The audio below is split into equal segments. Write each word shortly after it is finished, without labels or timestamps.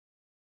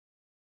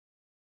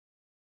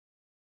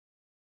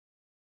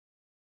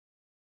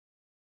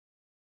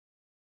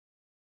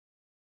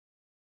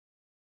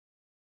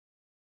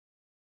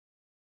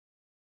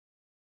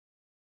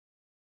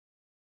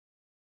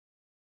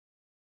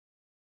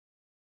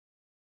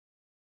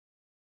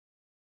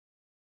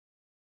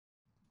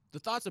The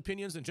thoughts,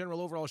 opinions, and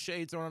general overall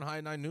shade thrown on High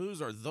at 9 News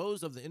are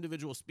those of the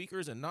individual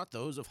speakers and not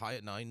those of High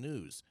at 9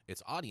 News,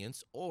 its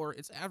audience, or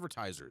its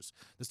advertisers.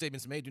 The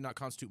statements made do not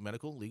constitute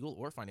medical, legal,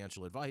 or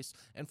financial advice,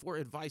 and for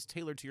advice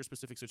tailored to your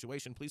specific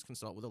situation, please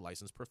consult with a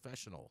licensed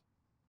professional.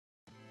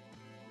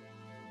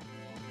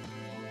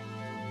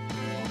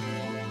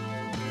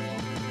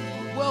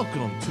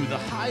 Welcome to the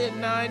High at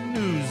 9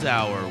 News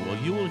Hour, where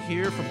you will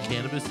hear from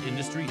cannabis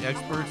industry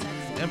experts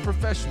and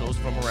professionals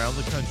from around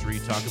the country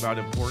talk about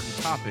important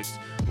topics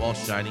while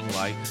shining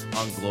light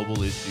on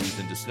global issues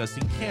and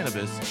discussing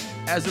cannabis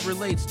as it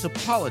relates to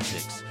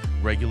politics,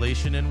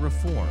 regulation and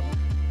reform,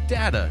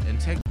 data and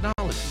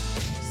technology,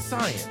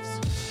 science,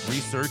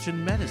 research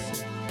and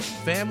medicine,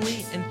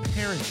 family and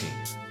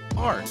parenting,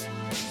 art,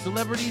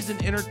 celebrities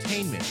and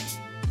entertainment,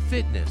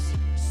 fitness,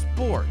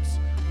 sports,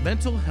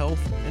 mental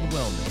health and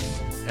wellness,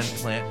 and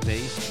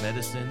plant-based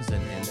medicines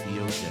and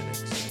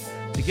entheogenics.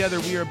 Together,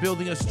 we are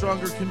building a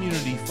stronger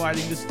community,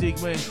 fighting the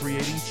stigma and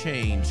creating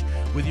change.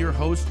 With your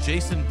hosts,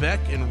 Jason Beck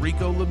and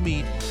Rico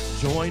Lamite,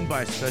 joined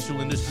by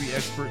special industry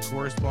expert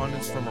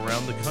correspondents from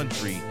around the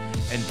country,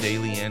 and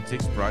daily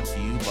antics brought to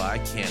you by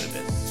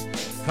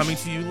Cannabis. Coming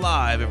to you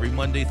live every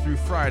Monday through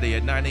Friday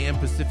at 9 a.m.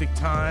 Pacific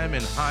Time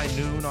and high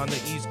noon on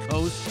the East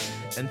Coast.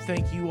 And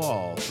thank you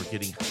all for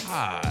getting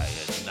high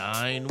at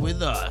 9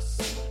 with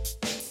us.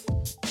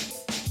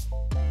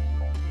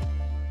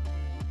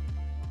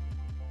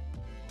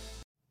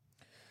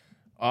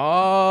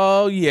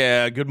 Oh,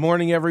 yeah. Good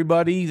morning,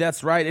 everybody.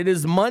 That's right. It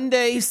is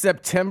Monday,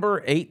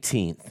 September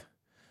 18th.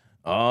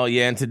 Oh,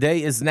 yeah. And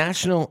today is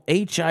National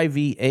HIV,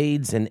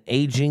 AIDS, and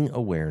Aging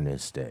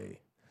Awareness Day,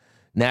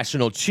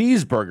 National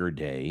Cheeseburger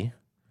Day,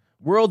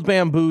 World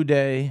Bamboo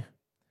Day,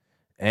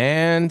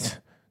 and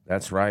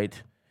that's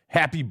right,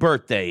 happy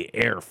birthday,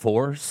 Air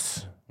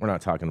Force. We're not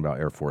talking about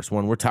Air Force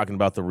One. We're talking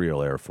about the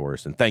real Air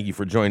Force. And thank you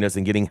for joining us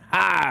and getting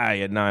high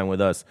at 9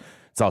 with us.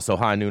 It's also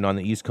high noon on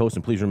the East Coast,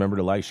 and please remember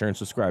to like, share, and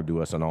subscribe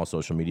to us on all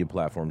social media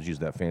platforms. Use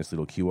that fancy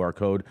little QR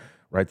code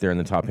right there in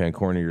the top-hand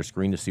corner of your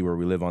screen to see where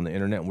we live on the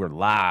internet. We're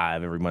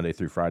live every Monday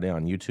through Friday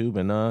on YouTube,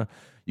 and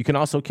you can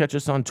also catch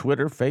us on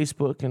Twitter,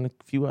 Facebook, and a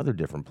few other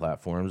different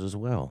platforms as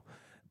well.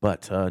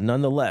 But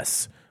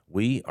nonetheless,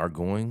 we are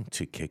going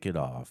to kick it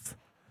off.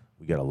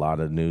 We got a lot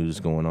of news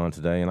going on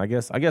today, and I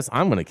guess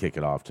I'm going to kick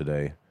it off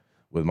today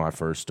with my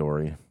first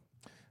story.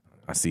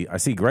 I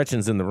see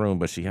Gretchen's in the room,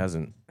 but she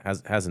hasn't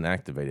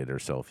activated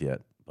herself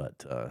yet.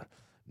 But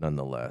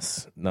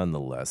nonetheless,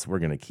 we're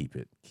gonna keep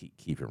it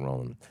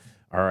rolling.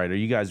 All right, are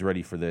you guys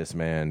ready for this,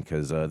 man?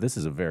 Because this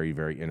is a very,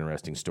 very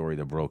interesting story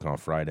that broke on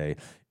Friday.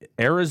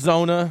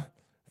 Arizona,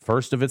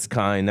 first of its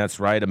kind. That's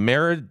right.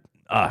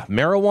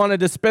 Marijuana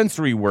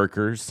dispensary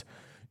workers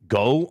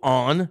go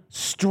on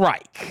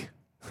strike.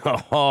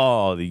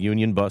 Oh, the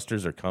union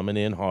busters are coming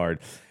in hard.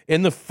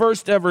 In the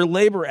first ever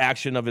labor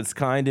action of its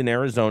kind in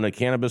Arizona,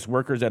 cannabis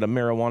workers at a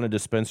marijuana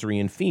dispensary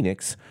in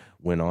Phoenix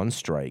went on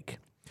strike.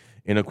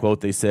 In a quote,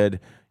 they said,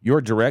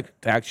 "Your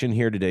direct action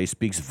here today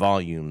speaks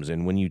volumes,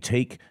 and when you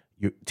take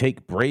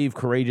brave,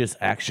 courageous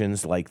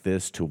actions like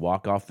this to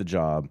walk off the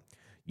job,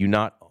 you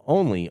not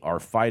only are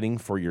fighting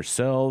for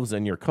yourselves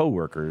and your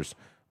coworkers,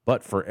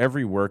 but for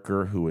every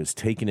worker who is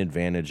taken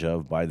advantage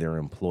of by their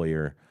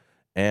employer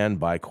and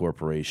by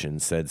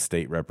corporations," said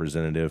State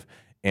Representative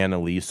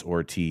Annalise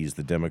Ortiz,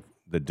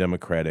 the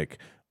Democratic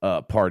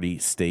Party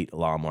state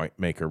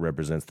lawmaker,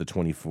 represents the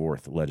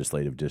 24th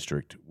legislative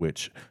district,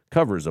 which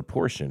covers a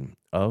portion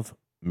of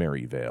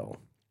Maryvale.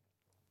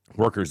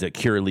 Workers at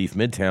Curaleaf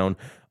Midtown,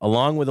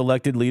 along with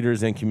elected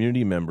leaders and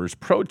community members,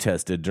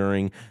 protested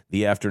during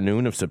the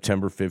afternoon of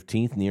September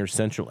 15th near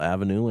Central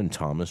Avenue and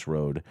Thomas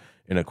Road.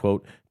 In a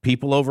quote,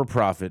 "People over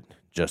profit,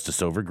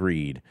 justice over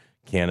greed,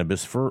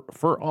 cannabis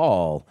for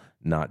all,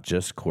 not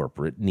just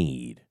corporate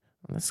need."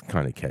 That's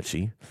kind of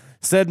catchy.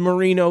 Said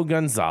Mario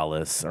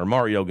Gonzalez,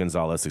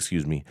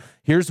 excuse me.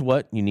 "Here's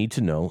what you need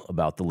to know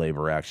about the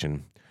labor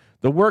action.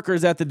 The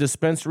workers at the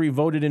dispensary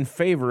voted in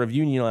favor of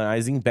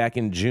unionizing back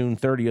in June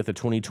 30th of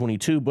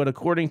 2022, but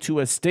according to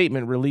a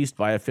statement released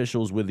by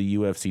officials with the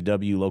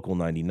UFCW Local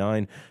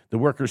 99, the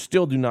workers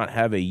still do not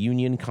have a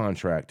union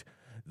contract.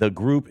 The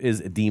group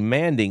is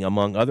demanding,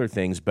 among other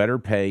things, better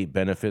pay,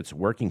 benefits,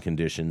 working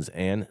conditions,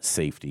 and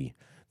safety.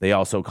 They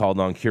also called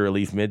on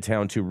Curaleaf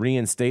Midtown to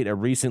reinstate a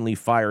recently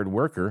fired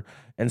worker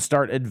and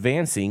start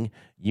advancing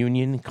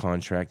union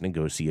contract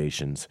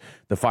negotiations.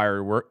 The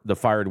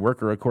fired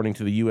worker, according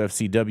to the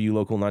UFCW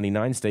Local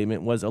 99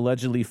 statement, was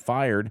allegedly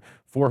fired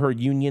for her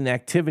union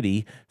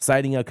activity,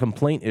 citing a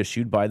complaint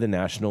issued by the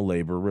National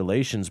Labor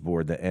Relations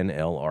Board, the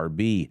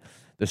NLRB.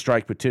 The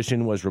strike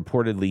petition was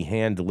reportedly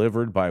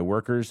hand-delivered by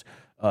workers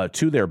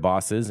to their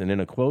bosses, and in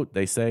a quote,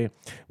 they say,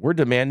 "We're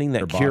demanding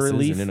that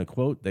Curaleaf," and in a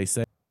quote, they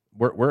say,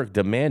 We're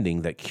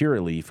demanding that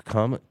Curaleaf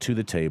come to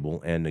the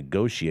table and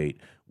negotiate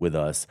with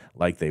us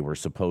like they were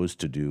supposed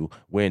to do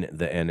when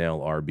the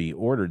NLRB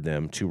ordered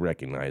them to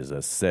recognize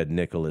us," said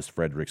Nicholas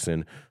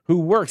Fredrickson, who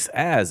works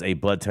as a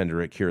bud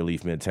tender at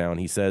Curaleaf Midtown.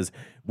 He says,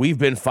 "We've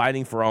been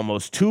fighting for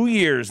almost 2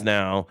 years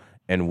now,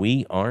 and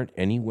we aren't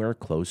anywhere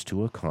close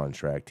to a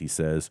contract, he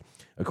says.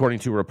 According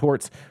to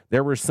reports,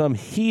 there were some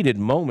heated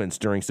moments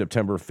during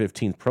September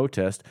 15th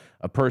protest.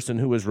 A person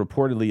who was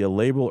reportedly a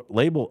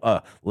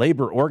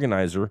labor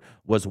organizer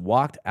was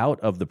walked out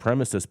of the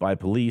premises by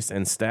police,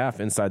 and staff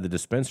inside the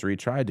dispensary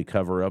tried to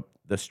cover up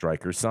the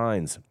striker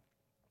signs.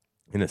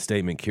 In a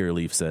statement,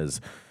 Curaleaf says,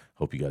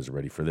 hope you guys are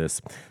ready for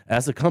this.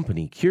 As a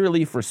company,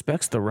 Curaleaf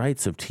respects the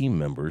rights of team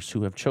members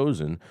who have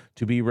chosen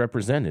to be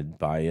represented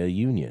by a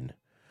union.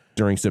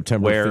 During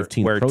September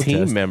 15th where protest,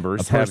 team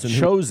members have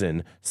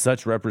chosen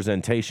such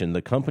representation,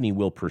 the company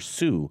will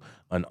pursue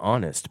an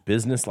honest,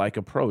 business-like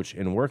approach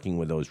in working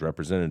with those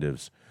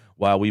representatives.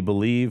 While we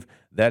believe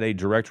that a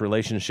direct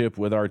relationship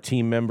with our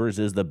team members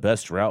is the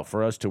best route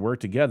for us to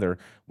work together,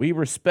 we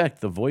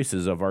respect the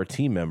voices of our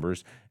team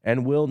members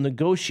and will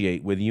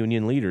negotiate with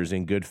union leaders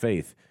in good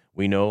faith.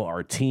 We know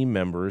our team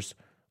members.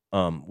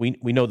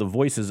 We know the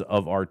voices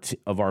of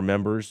our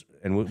members,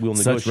 and we'll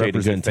negotiate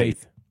in good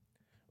faith.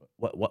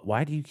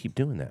 Why do you keep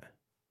doing that?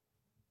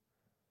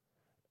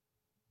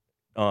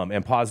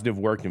 And positive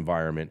work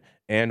environment,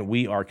 and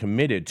we are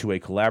committed to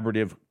a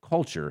collaborative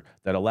culture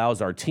that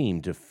allows our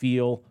team to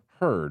feel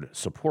heard,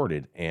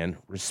 supported, and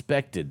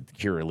respected,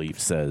 Curaleaf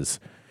says.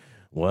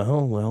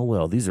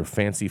 Well, these are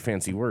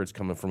fancy words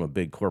coming from a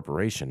big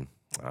corporation.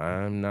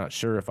 I'm not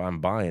sure if I'm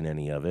buying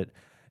any of it.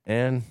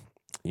 And,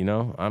 you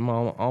know, I'm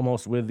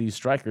almost with these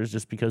strikers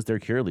just because they're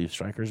Curaleaf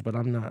strikers, but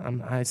I'm not.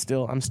 I'm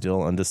still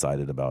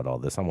undecided about all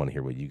this. I want to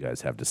hear what you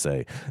guys have to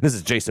say. This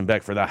is Jason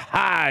Beck for the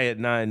High at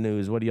 9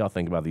 News. What do y'all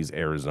think about these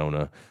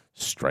Arizona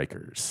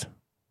strikers?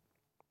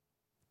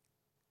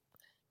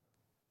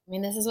 I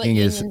mean, this is what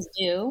unions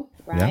do,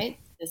 right? Yeah.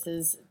 This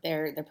is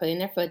they're putting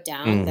their foot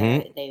down.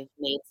 Mm-hmm. They've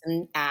made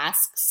some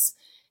asks,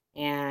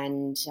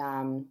 and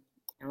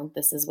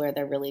this is where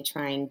they're really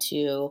trying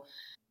to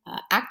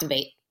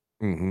activate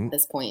at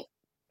this point.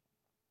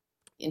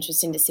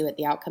 Interesting to see what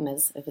the outcome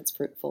is, if it's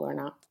fruitful or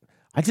not.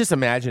 I just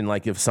imagine,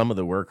 like, if some of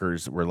the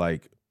workers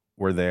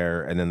were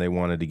there and then they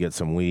wanted to get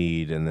some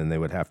weed, and then they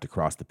would have to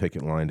cross the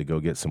picket line to go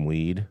get some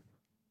weed.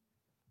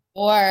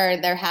 Or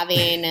they're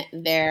having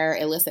their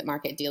illicit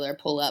market dealer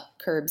pull up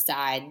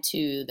curbside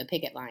to the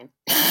picket line.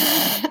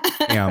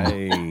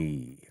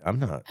 Hey,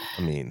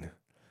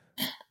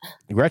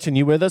 Gretchen,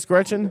 you with us,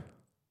 Gretchen?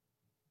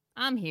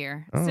 I'm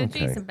here. So,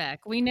 okay. Jason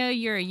Beck, we know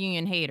you're a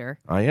union hater.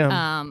 I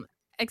am.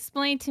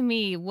 Explain to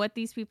me what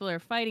these people are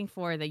fighting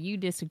for that you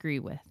disagree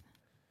with.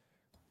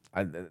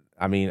 I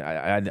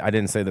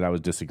didn't say that I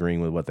was disagreeing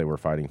with what they were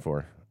fighting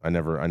for. I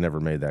never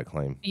made that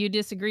claim. You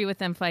disagree with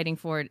them fighting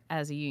for it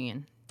as a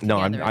union? No,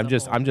 I'm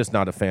just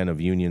not a fan of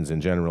unions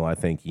in general. I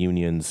think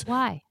unions.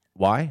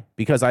 Why?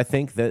 Because I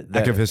think that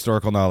lack of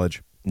historical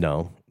knowledge.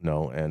 No.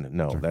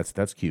 Sure.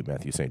 That's cute,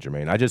 Matthew St.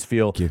 Germain. I just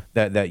feel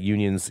that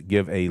unions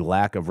give a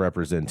lack of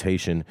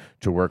representation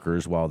to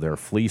workers while they're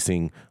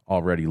fleecing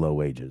already low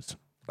wages.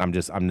 I'm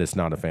just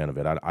not a fan of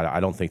it. I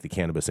don't think the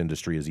cannabis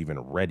industry is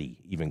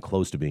even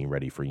close to being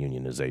ready for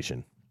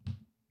unionization.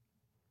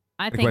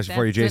 I think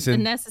that's the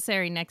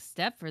necessary next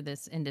step for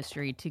this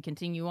industry to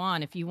continue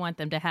on if you want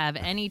them to have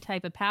any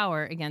type of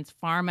power against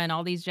pharma and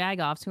all these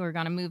jagoffs who are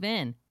going to move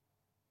in.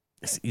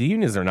 The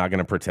unions are not going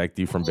to protect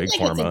you from big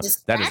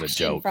pharma. That is a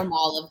joke. From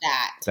all of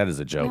that. That is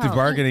a joke. The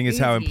bargaining is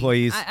how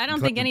employees. I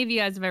don't think any of you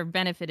guys have ever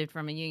benefited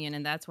from a union,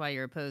 and that's why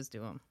you're opposed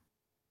to them.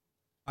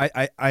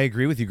 I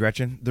agree with you,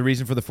 Gretchen. The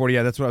reason for the 40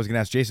 hour, that's what I was going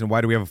to ask Jason.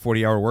 Why do we have a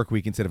 40-hour work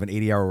week instead of an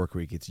 80-hour work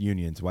week? It's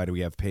unions. Why do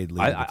we have paid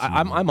leave?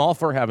 I'm all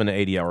for having an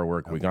 80-hour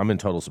work week. I'm in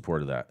total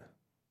support of that.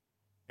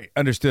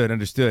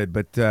 Understood.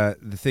 But the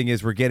thing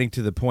is, we're getting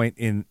to the point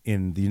in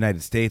the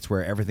United States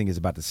where everything is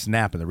about to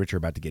snap and the rich are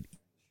about to get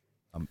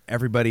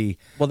everybody.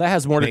 Well, that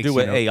has more to do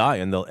with AI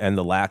and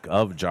the lack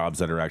of jobs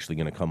that are actually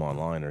going to come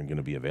online and going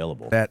to be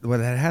available. That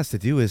has to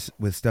do is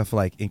with stuff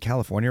like in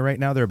California right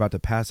now, they're about to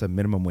pass a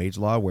minimum wage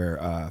law where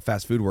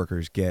fast food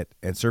workers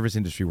and service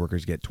industry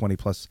workers get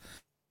 $20+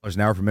 an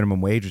hour for minimum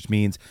wage, which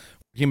means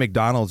working at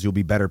McDonald's, you'll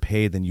be better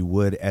paid than you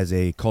would as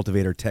a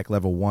cultivator tech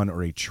level 1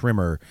 or a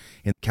trimmer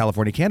in the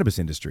California cannabis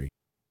industry.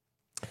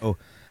 Oh.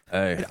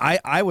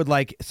 I would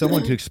like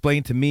someone to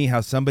explain to me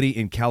how somebody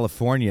in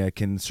California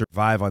can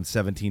survive on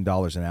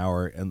 $17 an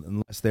hour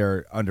unless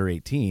they're under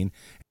 18,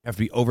 have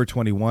to be over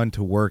 21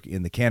 to work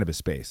in the cannabis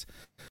space.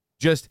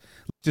 Just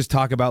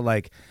talk about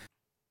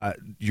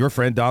your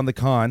friend Don the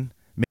Con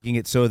making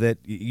it so that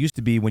it used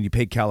to be when you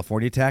paid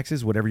California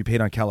taxes, whatever you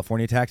paid on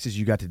California taxes,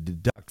 you got to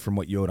deduct from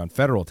what you owed on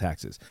federal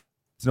taxes.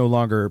 It's no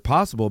longer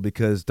possible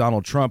because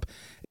Donald Trump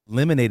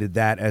eliminated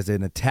that as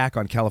an attack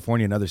on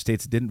California and other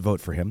states that didn't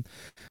vote for him.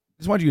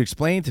 I just wanted you to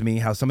explain to me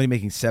how somebody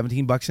making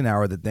 $17 an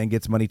hour that then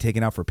gets money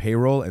taken out for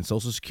payroll and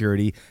Social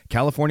Security,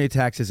 California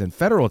taxes, and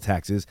federal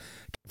taxes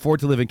can afford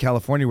to live in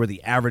California, where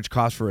the average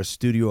cost for a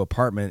studio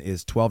apartment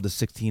is $1,200 to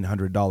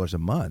 $1,600 a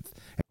month.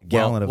 A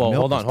gallon of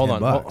milk is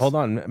 $10. Hold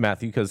on,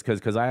 Matthew,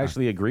 because I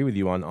actually agree with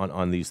you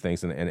on these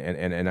things,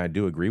 and I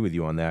do agree with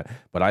you on that.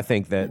 But I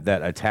think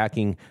that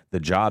attacking the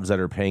jobs that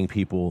are paying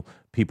people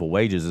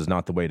wages is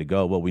not the way to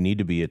go. What we need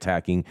to be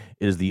attacking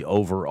is the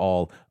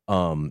overall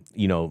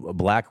a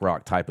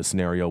BlackRock type of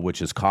scenario,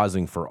 which is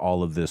causing for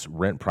all of this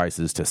rent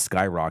prices to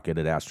skyrocket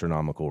at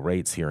astronomical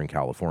rates here in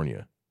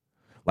California.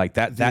 Like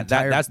that's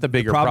the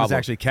bigger problem. Is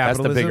actually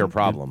capitalism. That's the bigger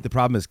problem. The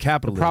problem is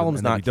capitalism. The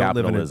problem's not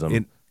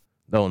capitalism.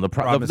 No,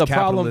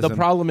 the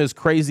problem is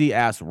crazy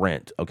ass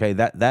rent. Okay,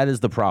 that is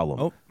the problem.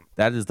 Oh,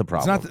 that is the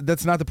problem.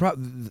 That's not the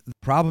problem. The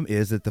problem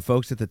is that the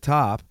folks at the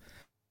top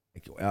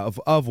of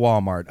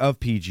Walmart, of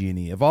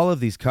PG&E, of all of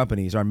these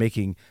companies are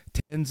making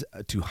tens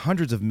to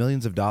hundreds of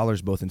millions of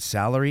dollars both in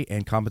salary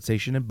and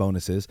compensation and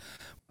bonuses.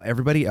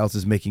 Everybody else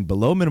is making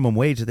below minimum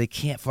wage that they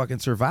can't fucking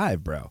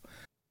survive, bro.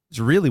 It's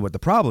really what the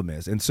problem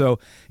is. And so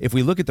if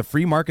we look at the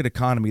free market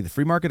economy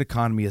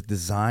is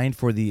designed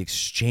for the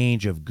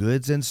exchange of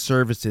goods and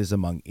services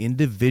among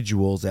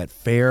individuals at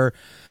fair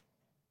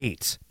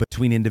rates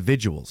between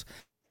individuals.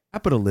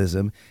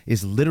 Capitalism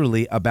is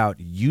literally about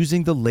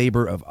using the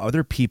labor of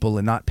other people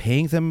and not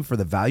paying them for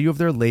the value of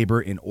their labor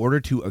in order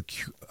to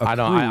accrue. I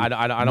don't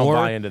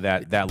buy into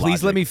that.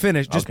 Please logic. let me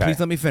finish. Please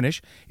let me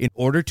finish. In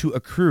order to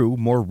accrue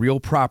more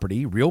real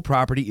property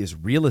is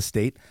real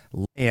estate,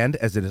 land,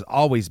 as it has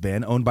always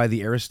been, owned by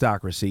the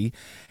aristocracy,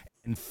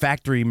 and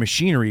factory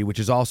machinery, which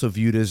is also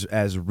viewed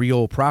as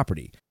real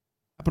property.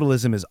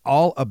 Capitalism is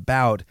all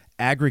about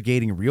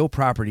aggregating real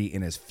property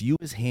in as few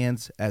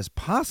hands as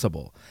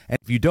possible. And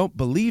if you don't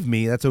believe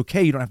me, that's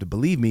okay. You don't have to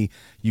believe me.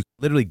 You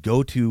can literally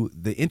go to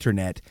the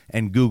internet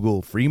and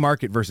Google free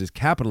market versus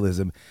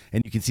capitalism,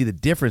 and you can see the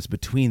difference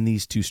between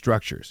these two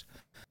structures.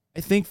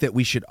 I think that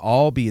we should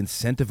all be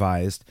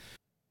incentivized to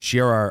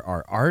share our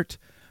art,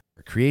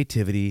 our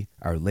creativity,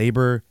 our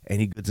labor,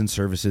 any goods and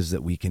services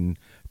that we can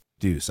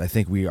produce. I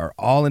think we are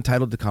all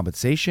entitled to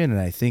compensation, and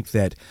I think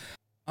that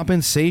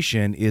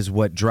compensation is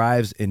what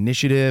drives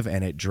initiative,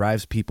 and it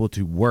drives people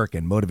to work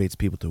and motivates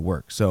people to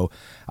work. So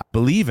I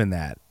believe in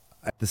that.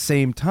 At the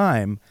same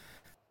time,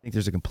 I think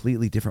there's a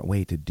completely different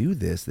way to do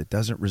this that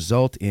doesn't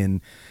result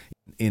in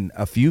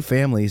a few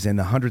families and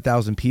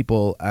 100,000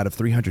 people out of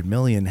 300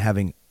 million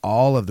having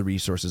all of the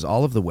resources,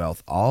 all of the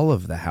wealth, all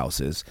of the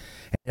houses,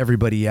 and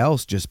everybody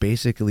else just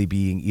basically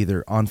being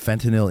either on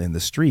fentanyl in the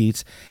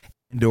streets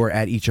and or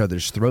at each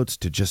other's throats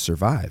to just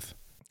survive.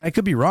 I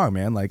could be wrong,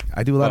 man. Like,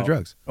 I do a lot of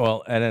drugs.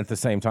 Well, and at the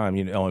same time,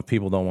 if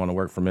people don't want to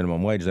work for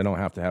minimum wage, they don't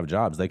have to have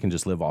jobs. They can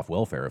just live off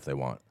welfare if they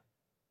want.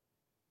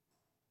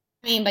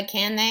 I mean, but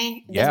can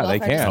they? Yeah, they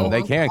can.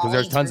 They can, because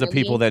there's tons of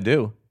people that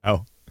do.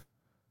 Oh,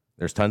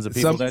 there's tons of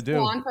people that do.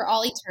 Go on for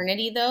all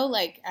eternity, though.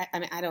 Like, I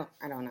mean, I don't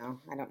know.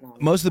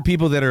 Most of the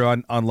people that are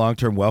on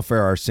long-term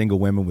welfare are single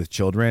women with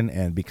children,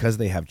 and because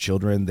they have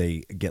children,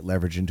 they get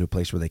leveraged into a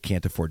place where they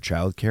can't afford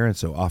childcare, and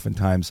so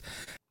oftentimes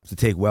to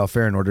take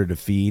welfare in order to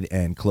feed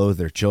and clothe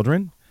their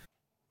children.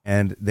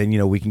 And then,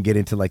 we can get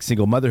into like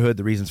single motherhood,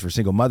 the reasons for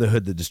single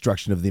motherhood, the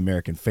destruction of the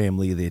American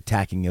family, the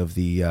attacking of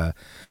the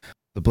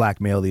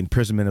black male, the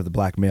imprisonment of the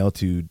black male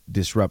to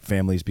disrupt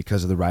families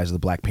because of the rise of the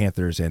Black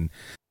Panthers and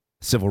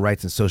civil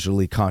rights and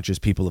socially conscious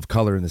people of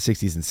color in the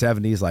 60s and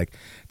 70s. Like,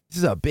 this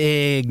is a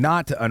big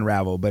knot to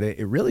unravel, but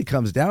it really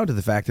comes down to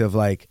the fact of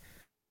like,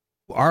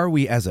 who are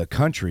we as a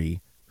country?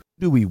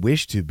 Who do we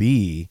wish to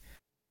be?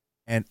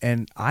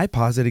 And I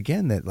posit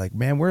again that, like,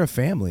 man, we're a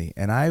family,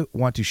 and I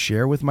want to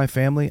share with my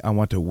family. I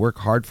want to work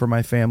hard for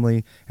my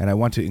family, and I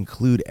want to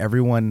include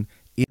everyone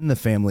in the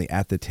family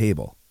at the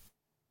table.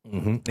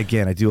 Mm-hmm.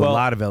 Again, I do a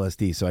lot of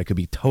LSD, so I could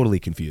be totally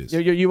confused.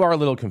 You are a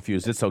little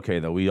confused. It's okay,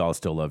 though. We all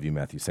still love you,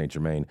 Matthew St.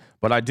 Germain.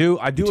 But I do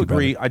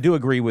agree. I do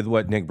agree with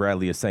what Nick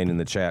Bradley is saying in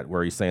the chat,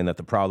 where he's saying that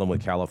the problem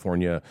with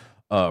California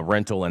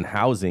rental and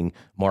housing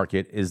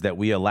market is that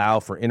we allow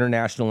for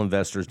international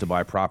investors to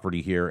buy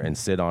property here and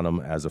sit on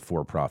them as a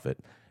for-profit.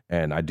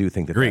 And I do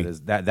think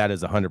that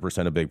is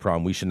 100% a big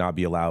problem. We should not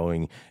be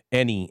allowing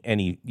any.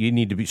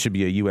 You should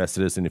be a U.S.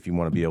 citizen if you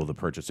want to be able to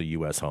purchase a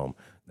U.S. home.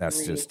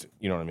 That's just,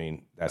 you know what I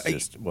mean? That's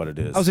just what it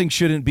is.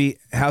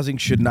 Housing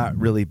should not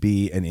really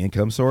be an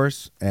income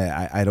source.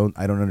 I don't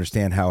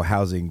understand how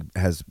housing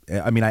has.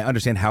 I mean, I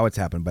understand how it's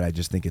happened, but I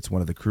just think it's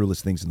one of the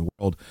cruelest things in the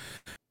world.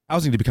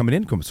 Housing to become an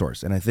income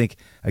source. And I think,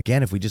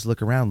 again, if we just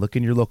look around, look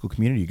in your local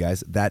community, you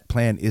guys, that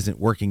plan isn't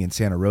working in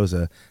Santa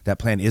Rosa. That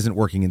plan isn't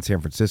working in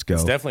San Francisco.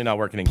 It's definitely not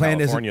working in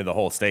California, the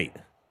whole state.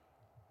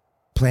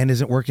 Plan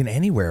isn't working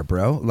anywhere,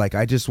 bro. Like,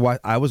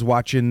 I was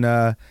watching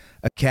a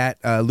cat,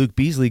 Luke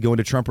Beasley, going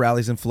to Trump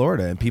rallies in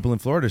Florida, and people in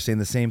Florida are saying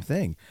the same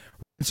thing.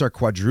 Rents are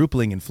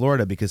quadrupling in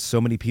Florida because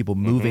so many people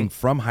moving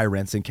from high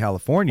rents in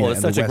California. Well, it's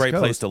such a great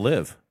place to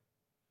live.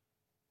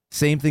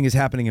 Same thing is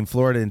happening in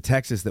Florida and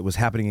Texas that was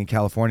happening in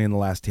California in the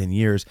last 10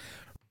 years.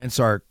 Rents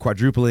are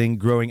quadrupling,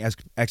 growing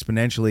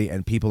exponentially,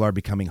 and people are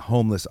becoming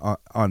homeless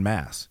en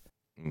masse.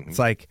 Mm-hmm. It's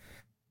like,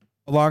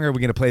 how long are we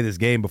going to play this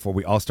game before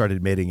we all start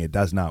admitting it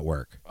does not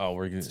work?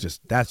 Oh,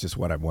 that's just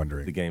what I'm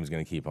wondering. The game's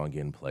going to keep on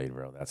getting played,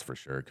 bro. That's for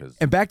sure.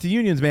 And back to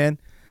unions, man.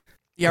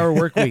 3-hour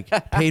work week,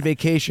 paid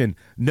vacation,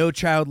 no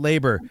child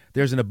labor.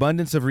 There's an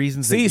abundance of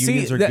reasons that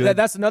unions are good.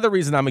 That's another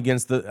reason I'm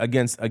against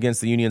the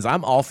unions.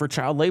 I'm all for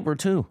child labor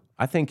too.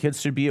 I think kids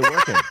should be at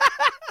working.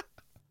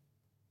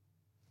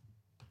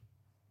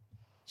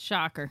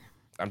 Shocker.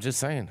 I'm just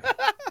saying.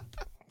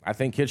 I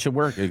think kids should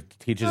work. It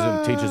teaches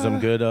them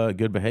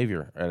good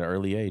behavior at an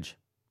early age.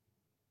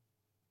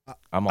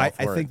 I'm all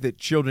for it. I think that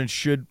children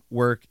should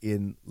work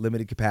in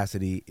limited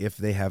capacity if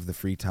they have the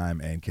free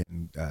time and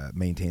can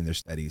maintain their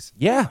studies.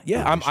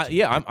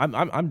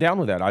 I'm down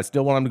with that. I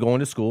still want them to go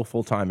into school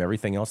full time,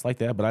 everything else like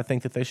that. But I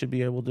think that they should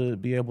be able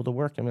to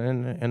work and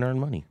earn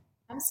money.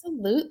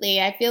 Absolutely.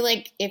 I feel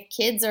like if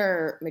kids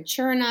are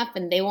mature enough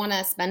and they want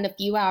to spend a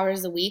few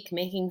hours a week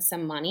making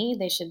some money,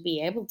 they should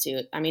be able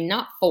to. I mean,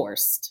 not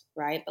forced,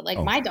 right? But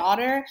my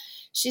daughter,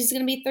 she's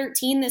going to be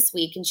 13 this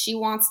week and she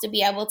wants to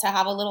be able to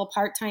have a little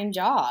part-time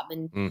job.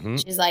 And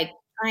she's like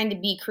trying to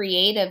be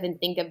creative and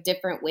think of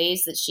different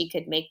ways that she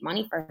could make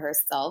money for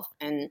herself.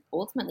 And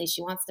ultimately,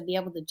 she wants to be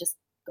able to just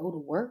go to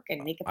work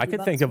and make a few I could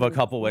bucks think of a a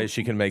couple ways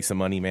she can make some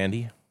money,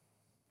 Mandy.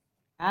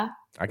 Yeah.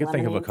 I could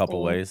think of a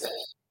couple ways.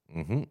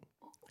 Mm-hmm.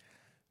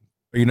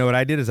 You know what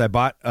I did is I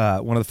bought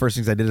one of the first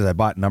things I did is I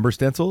bought number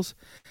stencils.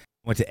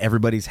 Went to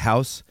everybody's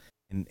house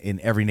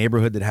in every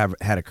neighborhood that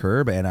had a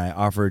curb, and I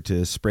offered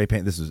to spray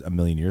paint. This was a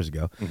million years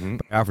ago.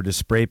 But I offered to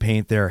spray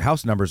paint their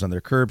house numbers on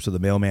their curb so the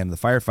mailman and the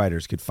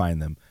firefighters could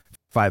find them.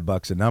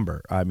 $5 a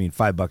number. I mean,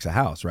 $5 a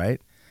house, right?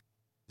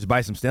 Just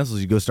buy some stencils.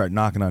 You go start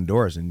knocking on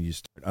doors, and you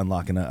start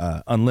unlocking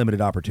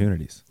unlimited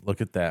opportunities. Look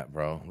at that,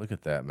 bro. Look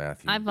at that,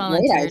 Matthew. I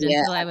volunteered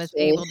until I was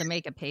able to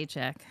make a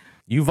paycheck.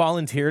 You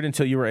volunteered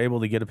until you were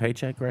able to get a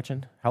paycheck,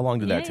 Gretchen? How long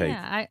did that take?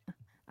 Yeah,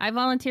 I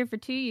volunteered for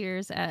 2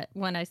 years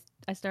when I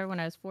started when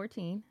I was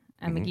 14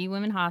 at McGee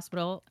Women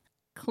Hospital,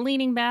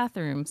 cleaning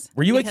bathrooms.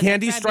 Were you a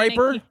candy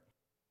striper?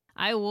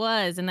 I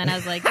was, and then I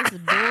was like, this is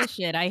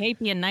bullshit. I hate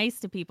being nice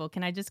to people.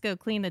 Can I just go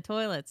clean the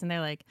toilets? And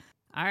they're like,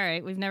 all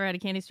right, we've never had a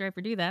candy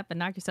striper do that, but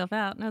knock yourself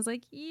out. And I was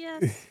like,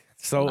 yes.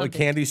 So a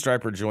candy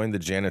striper joined the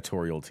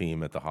janitorial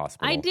team at the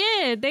hospital. I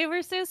did. They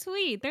were so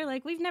sweet. They're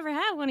like, we've never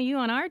had one of you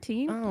on our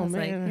team. Oh, I was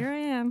man. like, here I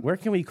am. Where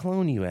can we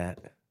clone you at?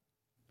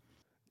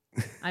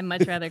 I'd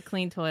much rather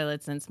clean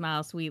toilets than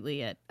smile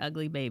sweetly at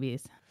ugly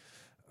babies.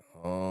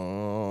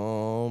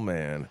 Oh,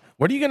 man.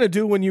 What are you going to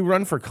do when you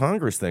run for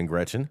Congress then,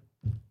 Gretchen?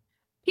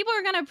 People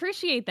are going to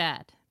appreciate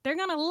that. They're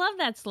going to love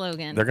that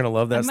slogan. They're going to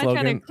love that slogan?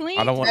 I'd much rather clean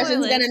toilets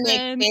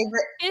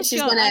kiss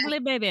your ugly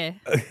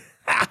baby.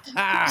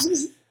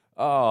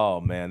 Oh,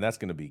 man, that's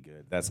going to be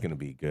good. That's going to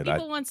be good.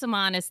 People want some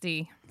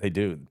honesty. They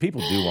do. People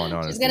do want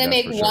honesty. She's going to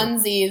make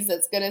onesies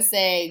that's going to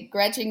say,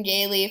 Gretchen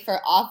Gailey for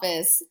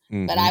office,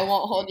 but I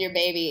won't hold your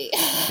baby.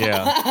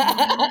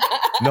 Yeah.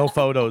 No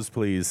photos,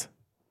 please.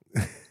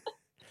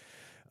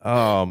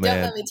 Oh, man.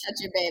 Don't let me touch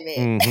your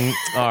baby.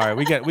 All right,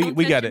 we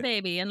got it.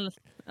 Baby,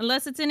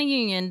 unless it's in a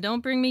union,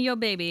 don't bring me your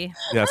baby.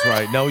 That's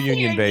right. No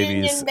union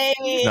babies. Union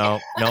baby. No.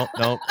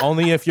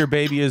 Only if your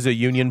baby is a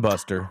union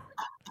buster.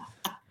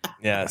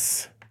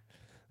 Yes.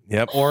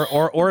 Yep.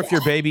 Or if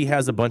your baby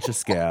has a bunch of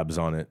scabs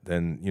on it,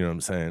 then you know what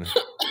I'm saying.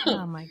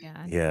 Oh my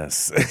God.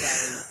 Yes.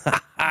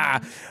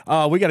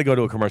 We got to go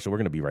to a commercial. We're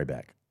going to be right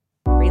back.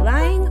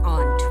 Relying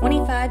on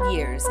 25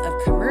 years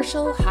of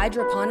commercial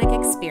hydroponic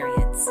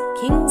experience,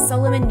 King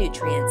Solomon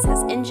Nutrients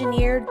has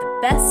engineered the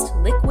best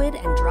liquid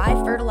and dry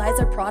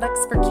fertilizer products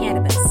for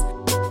cannabis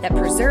that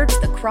preserves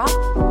the crop,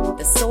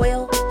 the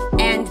soil,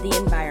 and the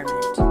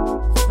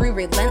environment. Through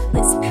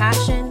relentless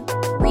passion,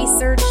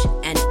 research,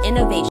 and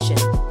innovation,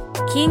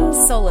 King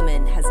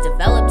Solomon has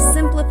developed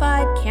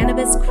simplified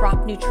cannabis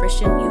crop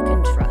nutrition you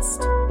can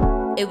trust.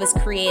 It was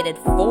created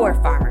for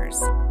farmers,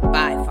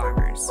 by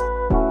farmers.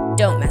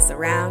 Don't mess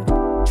around.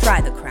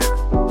 Try the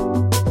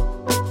crown.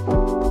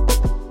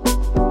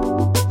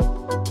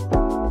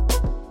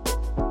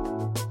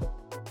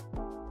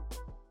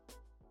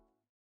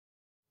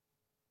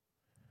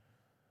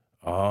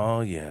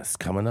 Oh, yes.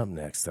 Coming up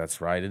next. That's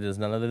right. It is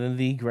none other than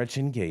the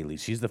Gretchen Gailey.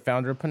 She's the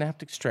founder of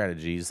Panoptic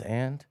Strategies,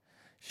 and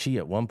she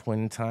at one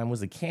point in time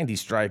was a candy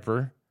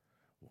striper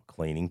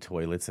cleaning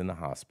toilets in the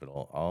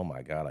hospital. Oh,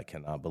 my God. I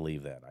cannot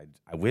believe that.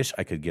 I wish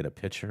I could get a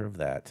picture of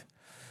that.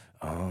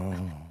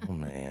 Oh,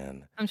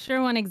 man. I'm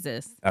sure one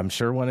exists.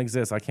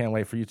 I can't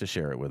wait for you to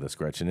share it with us,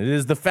 Gretchen. It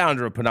is the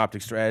founder of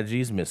Panoptic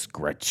Strategies, Miss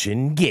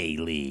Gretchen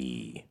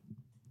Gailey.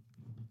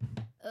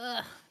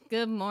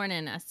 Good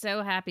morning. I'm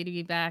so happy to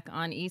be back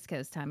on East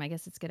Coast time. I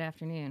guess it's good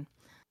afternoon.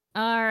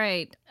 All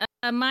right.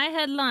 My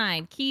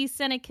headline, Key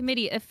Senate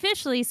Committee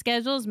officially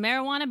schedules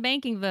marijuana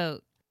banking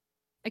vote.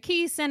 A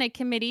key Senate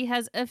committee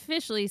has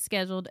officially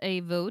scheduled a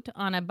vote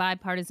on a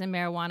bipartisan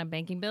marijuana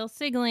banking bill,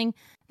 signaling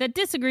that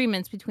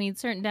disagreements between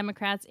certain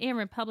Democrats and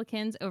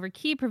Republicans over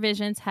key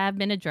provisions have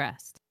been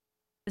addressed.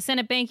 The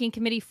Senate Banking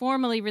Committee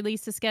formally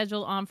released a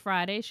schedule on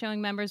Friday,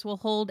 showing members will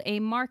hold a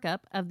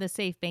markup of the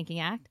Safe Banking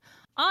Act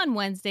on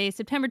Wednesday,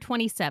 September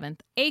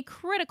 27th, a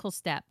critical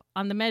step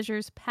on the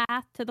measure's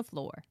path to the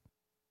floor.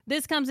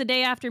 This comes a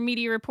day after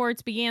media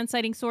reports began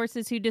citing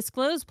sources who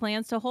disclosed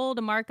plans to hold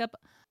a markup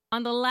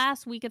on the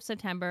last week of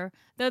September,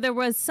 though there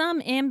was some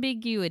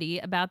ambiguity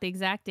about the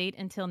exact date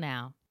until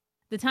now.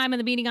 The time of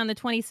the meeting on the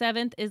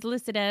 27th is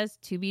listed as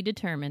to be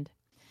determined.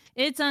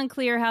 It's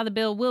unclear how the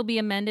bill will be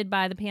amended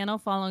by the panel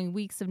following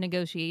weeks of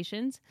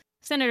negotiations.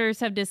 Senators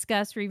have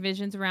discussed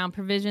revisions around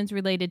provisions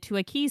related to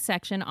a key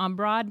section on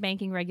broad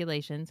banking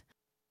regulations,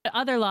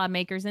 Other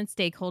lawmakers and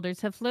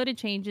stakeholders have floated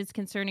changes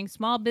concerning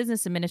Small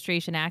Business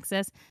Administration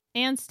access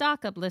and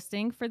stock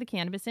uplisting for the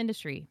cannabis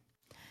industry.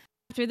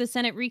 After the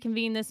Senate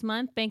reconvened this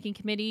month, Banking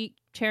Committee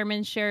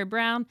Chairman Sherrod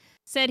Brown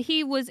said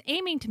he was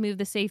aiming to move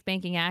the Safe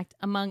Banking Act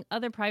among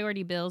other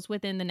priority bills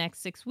within the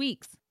next 6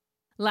 weeks.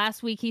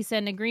 Last week, he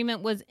said an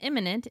agreement was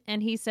imminent,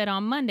 and he said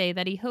on Monday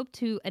that he hoped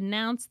to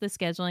announce the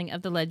scheduling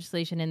of the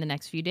legislation in the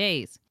next few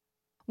days.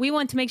 We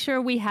want to make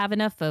sure we have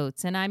enough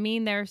votes, and I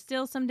mean there are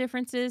still some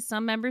differences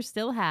some members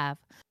still have.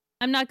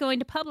 I'm not going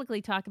to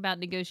publicly talk about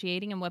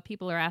negotiating and what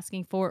people are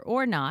asking for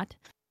or not.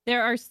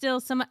 There are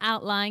still some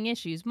outlying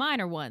issues,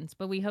 minor ones,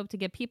 but we hope to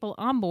get people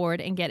on board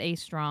and get a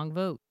strong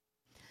vote.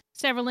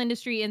 Several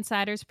industry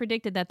insiders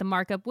predicted that the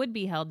markup would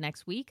be held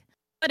next week,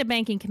 but a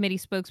Banking Committee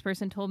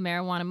spokesperson told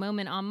Marijuana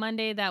Moment on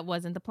Monday that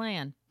wasn't the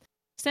plan.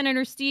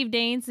 Senator Steve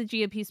Daines, the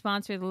GOP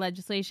sponsor of the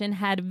legislation,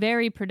 had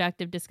very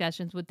productive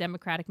discussions with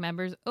Democratic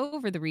members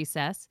over the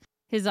recess,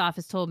 his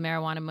office told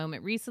Marijuana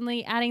Moment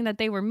recently, adding that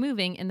they were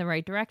moving in the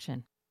right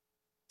direction.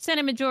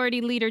 Senate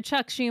Majority Leader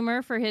Chuck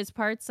Schumer, for his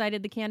part,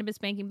 cited the cannabis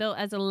banking bill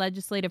as a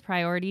legislative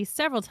priority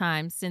several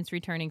times since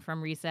returning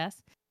from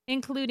recess,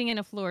 including in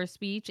a floor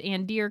speech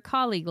and Dear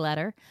Colleague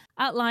letter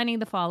outlining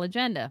the fall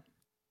agenda.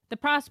 The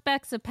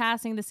prospects of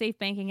passing the Safe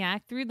Banking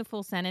Act through the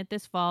full Senate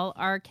this fall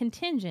are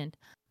contingent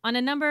on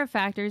a number of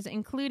factors,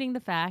 including the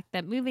fact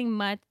that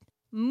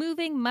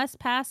moving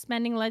must-pass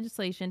spending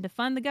legislation to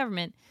fund the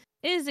government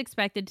is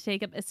expected to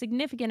take up a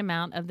significant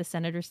amount of the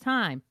senator's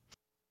time.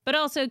 But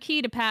also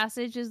key to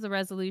passage is the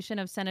resolution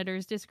of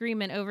senators'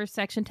 disagreement over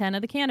Section 10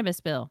 of the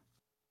cannabis bill.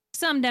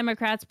 Some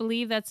Democrats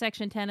believe that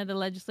Section 10 of the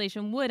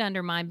legislation would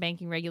undermine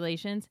banking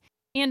regulations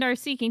and are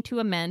seeking to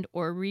amend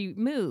or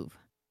remove.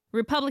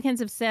 Republicans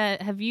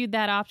have viewed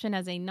that option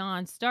as a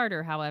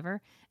non-starter,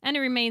 however, and it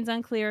remains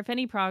unclear if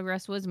any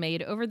progress was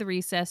made over the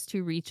recess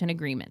to reach an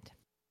agreement.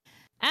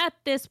 At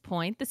this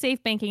point, the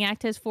Safe Banking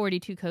Act has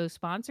 42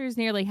 co-sponsors,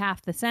 nearly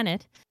half the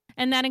Senate,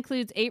 and that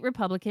includes 8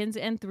 Republicans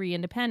and 3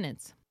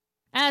 independents.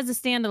 As a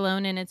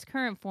standalone in its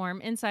current form,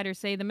 insiders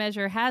say the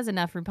measure has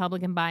enough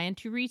Republican buy-in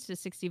to reach the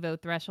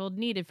 60-vote threshold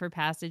needed for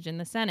passage in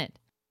the Senate.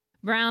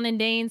 Brown and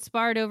Daines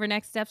sparred over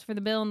next steps for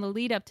the bill in the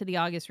lead-up to the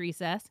August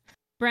recess.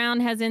 Brown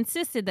has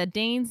insisted that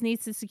Daines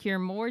needs to secure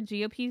more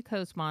GOP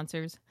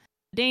co-sponsors.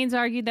 Daines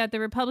argued that the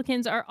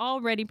Republicans are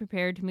already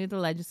prepared to move the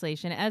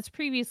legislation as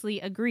previously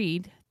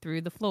agreed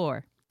through the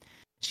floor.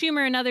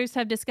 Schumer and others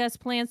have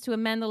discussed plans to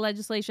amend the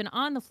legislation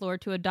on the floor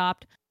to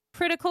adopt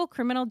critical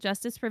criminal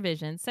justice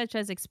provisions, such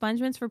as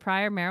expungements for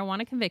prior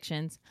marijuana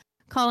convictions,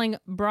 calling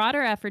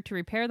broader effort to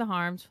repair the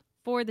harms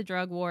for the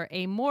drug war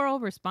a moral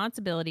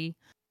responsibility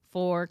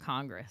for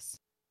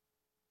Congress.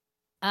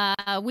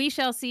 We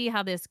shall see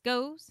how this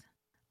goes.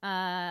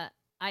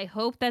 I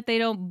hope that they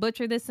don't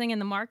butcher this thing in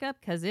the markup,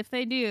 because if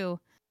they do,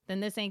 then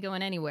this ain't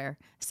going anywhere.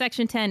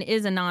 Section 10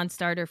 is a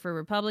non-starter for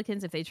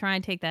Republicans. If they try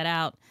and take that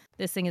out,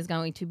 this thing is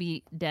going to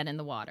be dead in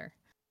the water.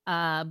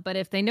 But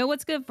if they know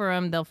what's good for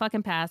them, they'll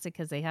fucking pass it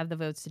because they have the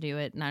votes to do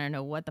it, and I don't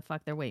know what the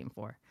fuck they're waiting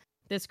for.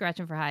 This is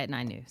Gretchen for High at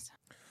 9 News.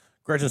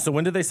 Gretchen, so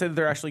when did they say that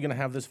they're actually going to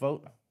have this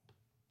vote?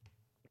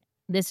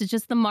 This is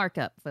just the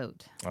markup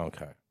vote.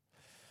 Okay.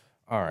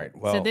 All right.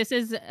 Well, so this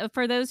is,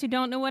 for those who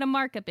don't know what a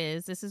markup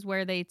is, this is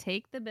where they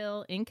take the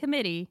bill in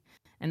committee,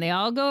 and they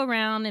all go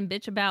around and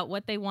bitch about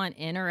what they want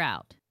in or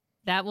out.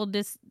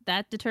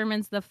 That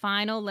determines the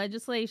final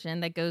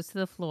legislation that goes to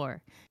the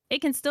floor.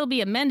 It can still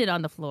be amended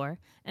on the floor,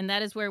 and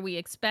that is where we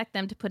expect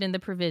them to put in the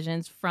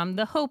provisions from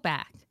the HOPE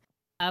Act,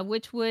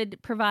 which would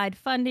provide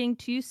funding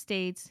to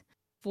states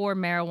for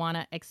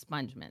marijuana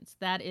expungements.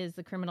 That is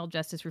the criminal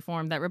justice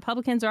reform that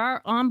Republicans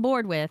are on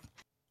board with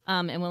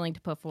and willing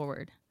to put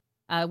forward.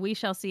 We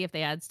shall see if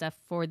they add stuff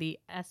for the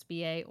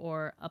SBA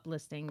or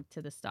uplisting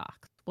to the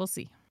stock. We'll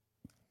see.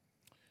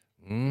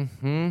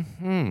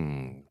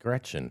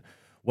 Gretchen.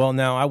 Well,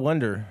 now I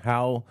wonder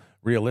how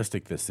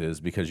realistic this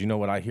is, because you know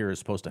what I hear is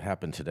supposed to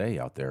happen today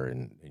out there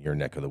in your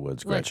neck of the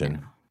woods,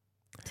 Gretchen.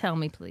 Tell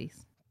me,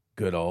 please.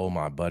 Good old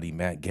my buddy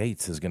Matt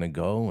Gaetz is going to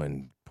go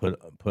and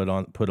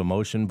put a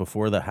motion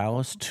before the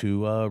House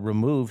to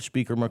remove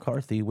Speaker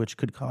McCarthy, which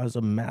could cause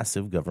a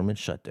massive government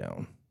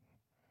shutdown.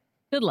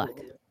 Good luck.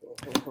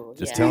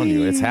 Just telling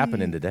you, it's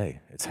happening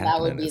today. It's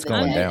happening. It's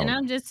going down. And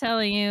I'm just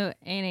telling you,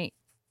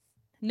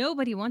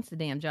 nobody wants the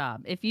damn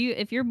job. If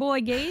your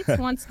boy Gates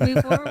wants to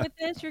move forward with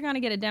this, you're going to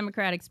get a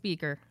Democratic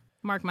speaker.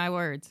 Mark my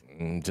words.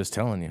 Just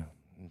telling you.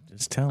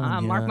 Just telling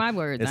you. Mark my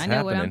words. I know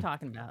happening. what I'm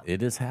talking about.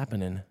 It is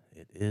happening.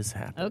 It is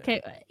happening.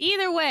 Okay.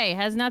 Either way,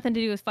 has nothing to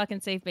do with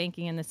fucking safe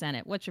banking in the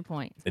Senate. What's your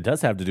point? It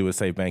does have to do with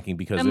safe banking,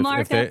 because the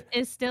markup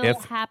is still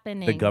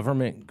happening. The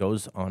government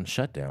goes on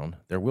shutdown,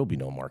 there will be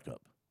no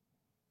markup.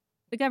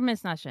 The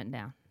government's not shutting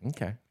down.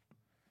 Okay.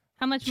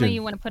 How much money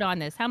you want to put on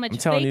this? How much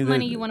fake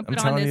money you want to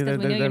put on this? Because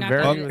we know you're not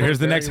going to do it. Here's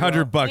the next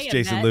 $100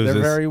 Jason loses.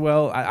 They're very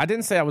well. I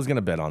didn't say I was going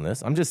to bet on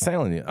this. I'm just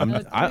telling you.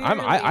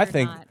 I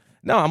think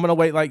no. I'm going to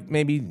wait like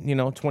maybe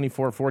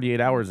 24, 48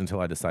 hours until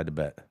I decide to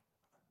bet.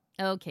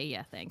 Okay.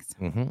 Yeah. Thanks.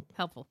 Mm-hmm.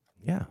 Helpful.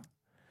 Yeah.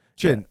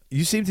 Chin,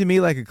 you seem to me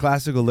like a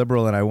classical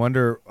liberal, and I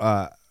wonder,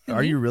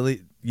 are you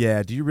really?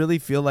 do you really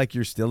feel like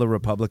you're still a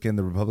Republican?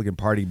 The Republican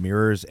Party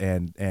mirrors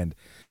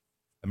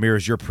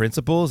your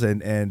principles,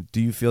 and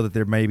do you feel that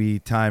there may be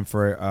time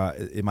for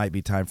it might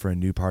be time for a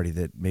new party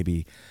that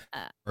maybe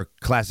or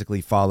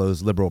classically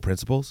follows liberal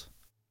principles?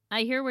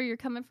 I hear where you're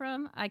coming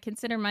from. I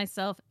consider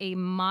myself a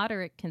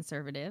moderate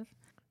conservative.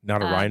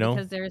 Not a rhino?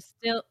 Because there's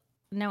still...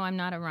 No, I'm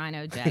not a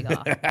rhino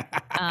jagoff.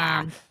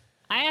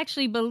 I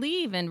actually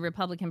believe in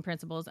Republican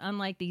principles,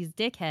 unlike these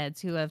dickheads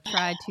who have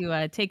tried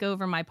to take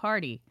over my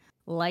party,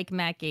 like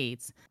Matt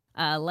Gaetz,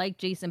 like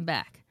Jason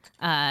Beck.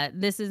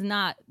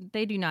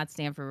 They do not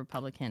stand for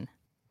Republican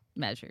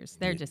measures.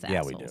 They're just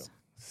assholes. Yeah, we do.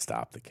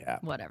 Stop the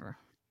cap. Whatever.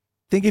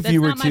 I think if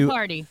you were to... my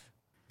party.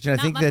 I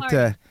think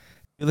that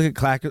you look at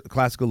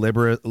classical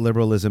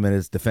liberalism and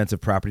its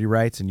defensive property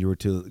rights, and you were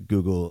to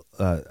Google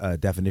a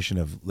definition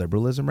of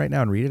liberalism right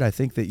now and read it, I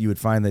think that you would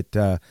find that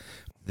the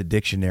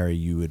dictionary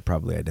you would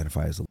probably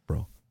identify as a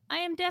liberal. I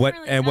am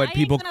definitely.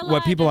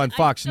 What people on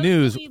Fox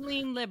News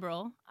lean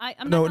liberal.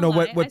 I'm no, not gonna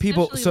lie. what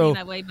people lean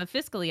that way, but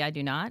fiscally I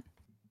do not.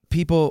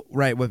 People,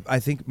 right? What I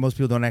think most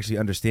people don't actually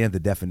understand the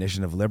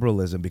definition of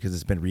liberalism because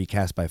it's been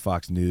recast by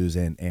Fox News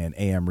and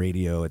AM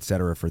radio, et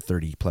cetera, for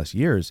 30 plus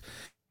years.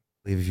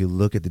 If you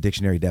look at the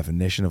dictionary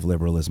definition of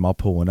liberalism, I'll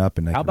pull one up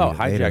and how about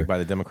hijacked by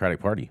the Democratic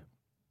Party?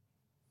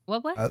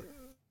 What?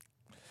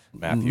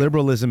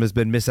 Liberalism has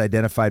been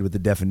misidentified with the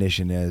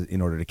definition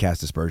in order to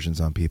cast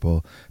aspersions on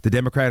people. The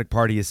Democratic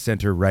Party is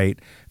center right.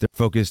 They're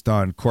focused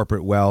on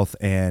corporate wealth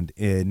and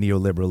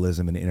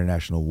neoliberalism and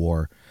international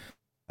war.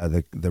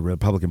 The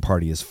Republican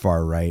Party is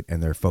far right,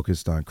 and they're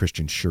focused on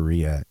Christian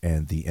Sharia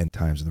and the end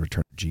times and the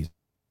return of Jesus.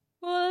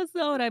 Well, that's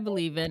not what I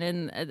believe in,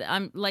 and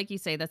I'm like you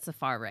say, that's the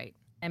far right.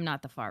 I'm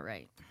not the far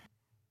right.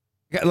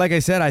 Like I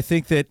said, I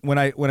think that when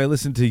I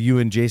listen to you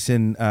and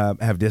Jason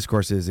have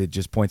discourses, it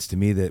just points to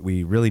me that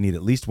we really need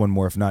at least one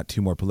more, if not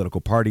two more, political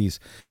parties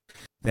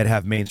that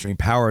have mainstream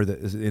power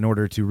in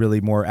order to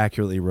really more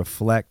accurately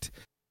reflect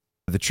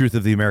the truth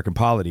of the American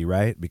polity,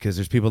 right? Because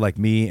there's people like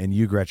me and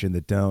you, Gretchen,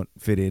 that don't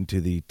fit into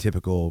the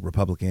typical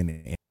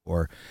Republican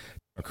or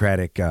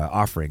Democratic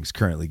offerings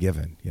currently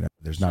given.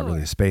 There's not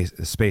really a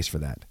space for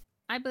that.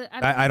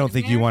 I don't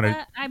think you want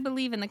to. I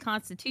believe in the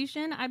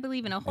Constitution. I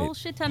believe in a whole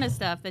shit ton of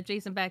stuff that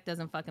Jason Beck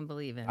doesn't fucking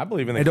believe in. I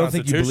believe in the Constitution. Constitution. I don't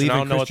think you believe I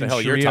don't in know what the Christian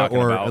hell you're Sharia talking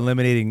or about.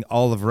 eliminating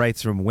all of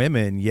rights from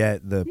women.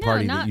 Yet the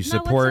party that you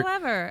support,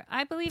 whatsoever.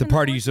 I believe the in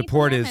party the you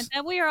support is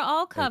that we are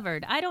all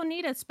covered. I don't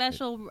need a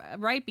special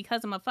right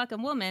because I'm a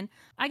fucking woman.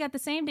 I got the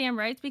same damn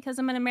rights because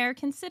I'm an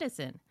American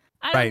citizen.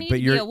 I don't need to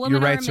be a woman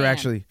your rights or a are man.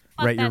 actually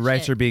Fuck right. Your that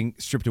rights shit. are being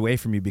stripped away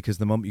from you because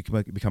the moment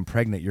you become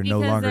pregnant, you're no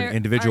Because longer there an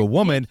individual are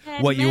woman.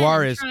 dickhead What you men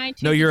are is trying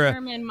to no, you're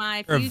determine my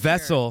a future.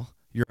 vessel.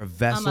 You're a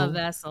vessel. I'm a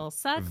vessel.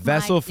 Suck a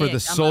vessel my for dick. the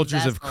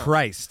soldiers I'm a of vessel.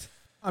 Christ.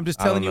 I'm just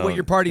telling you what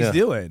your party's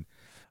doing.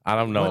 I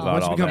don't know about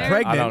once you all become that.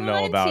 pregnant, I don't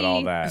know about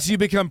all that. Once you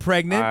become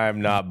pregnant, I'm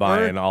not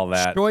buying all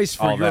that. Choice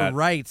for all your that,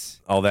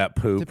 rights. All that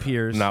poop.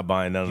 Appears. I'm not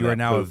buying none of that. You are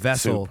now a poop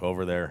vessel soup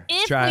over there.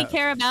 If we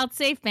care about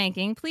safe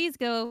banking, please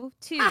go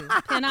to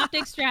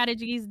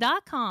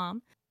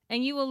panopticstrategies.com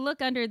and you will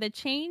look under the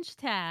Change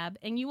tab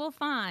and you will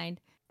find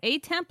a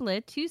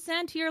template to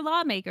send to your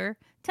lawmaker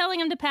telling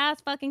him to pass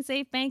fucking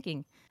safe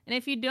banking. And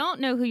if you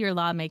don't know who your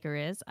lawmaker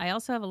is, I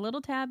also have a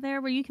little tab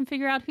there where you can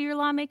figure out who your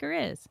lawmaker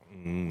is.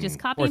 Just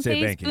copy and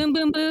paste, boom,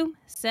 boom, boom,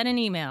 send an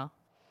email.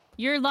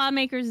 Your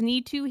lawmakers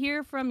need to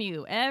hear from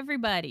you,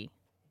 everybody,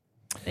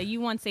 that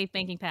you want safe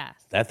banking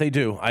passed. That they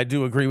do. I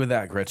do agree with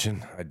that,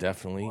 Gretchen. I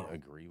definitely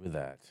agree with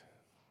that.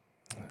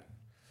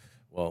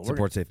 Well,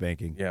 support safe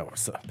banking. Yeah,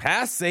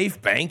 pass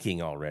safe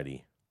banking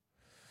already.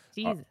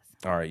 Jesus.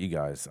 All right, you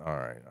guys. All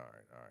right.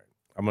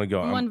 I'm going to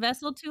go. From one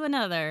vessel to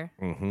another.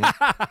 Mm-hmm.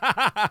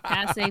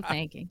 Pass safe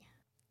banking.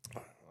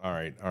 All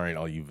right,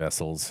 all you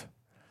vessels.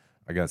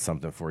 I got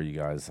something for you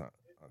guys.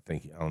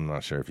 I'm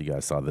not sure if you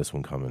guys saw this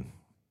one coming.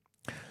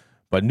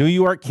 But New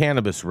York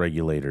cannabis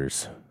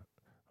regulators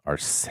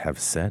have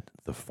set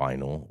the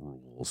final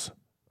rules.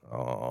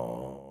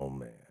 Oh,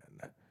 man.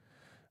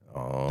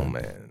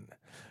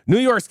 New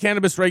York's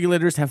cannabis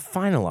regulators have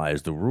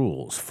finalized the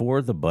rules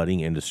for the budding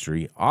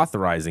industry,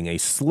 authorizing a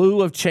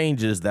slew of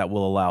changes that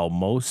will allow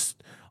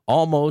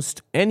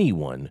almost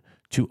anyone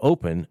to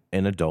open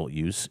an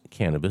adult-use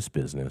cannabis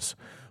business.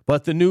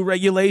 But the new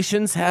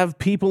regulations have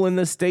people in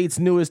the state's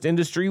newest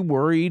industry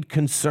worried,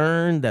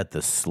 concerned that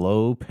the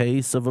slow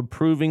pace of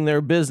approving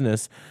their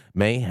business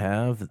may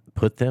have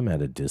put them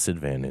at a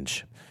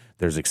disadvantage.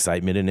 There's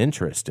excitement and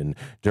interest, and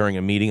during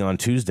a meeting on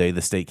Tuesday,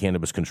 the State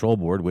Cannabis Control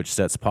Board, which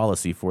sets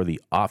policy for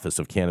the Office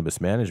of Cannabis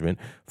Management,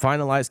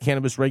 finalized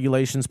cannabis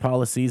regulations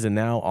policies, and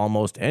now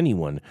almost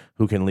anyone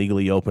who can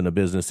legally open a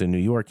business in New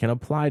York can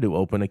apply to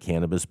open a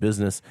cannabis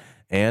business,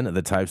 and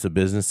the types of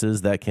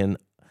businesses that can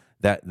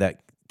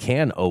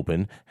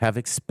open have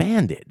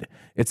expanded.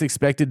 It's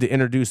expected to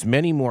introduce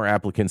many more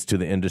applicants to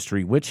the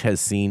industry, which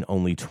has seen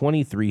only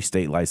 23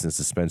 state licensed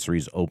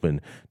dispensaries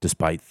open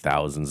despite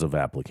thousands of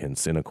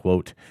applicants. In a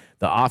quote,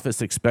 the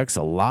office expects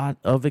a lot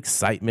of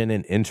excitement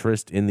and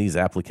interest in these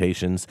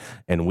applications,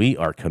 and we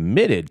are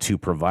committed to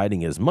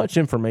providing as much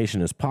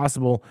information as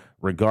possible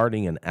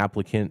regarding an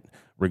applicant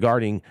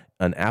regarding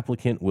an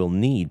applicant will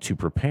need to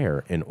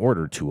prepare in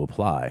order to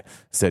apply,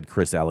 said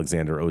Chris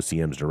Alexander,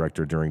 OCM's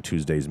director, during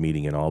Tuesday's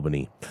meeting in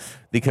Albany.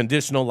 The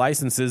conditional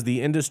licenses,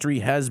 the industry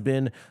has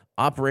been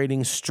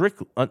operating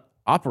strictly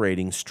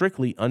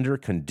under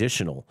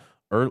conditional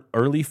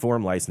early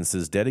form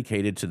licenses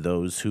dedicated to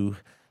those who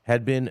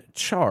had been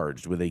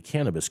charged with a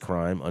cannabis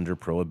crime under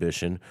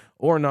prohibition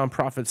or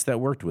nonprofits that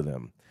worked with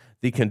them.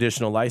 The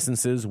conditional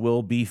licenses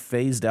will be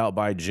phased out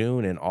by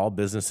June, and all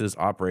businesses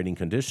operating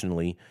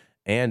conditionally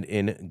and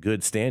in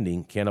good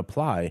standing can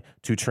apply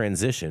to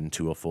transition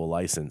to a full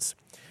license.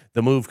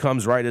 The move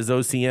comes right as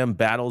OCM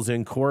battles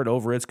in court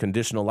over its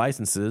conditional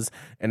licenses,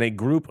 and a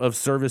group of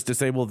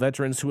service-disabled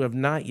veterans who have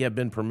not yet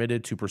been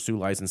permitted to pursue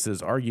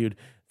licenses argued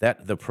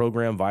that the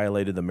program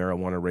violated the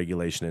Marijuana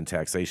Regulation and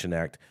Taxation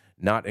Act,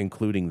 not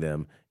including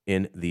them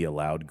in the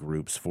allowed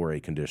groups for a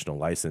conditional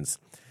license.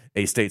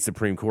 A state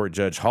Supreme Court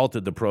judge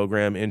halted the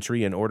program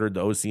entry and ordered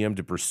the OCM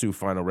to pursue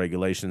final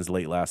regulations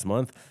late last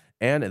month,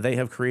 and they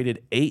have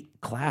created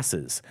 8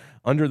 classes.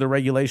 Under the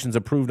regulations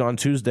approved on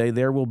Tuesday,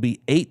 there will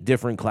be 8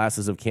 different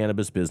classes of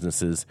cannabis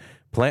businesses: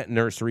 plant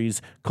nurseries,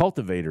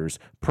 cultivators,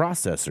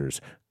 processors,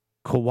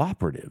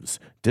 cooperatives,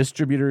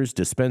 distributors,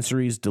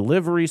 dispensaries,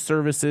 delivery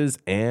services,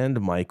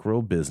 and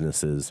micro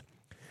businesses.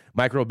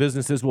 Micro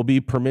businesses will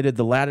be permitted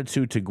the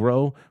latitude to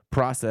grow,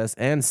 process,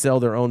 and sell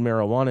their own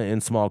marijuana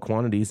in small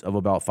quantities of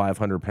about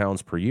 500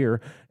 pounds per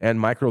year, and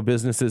micro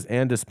businesses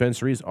and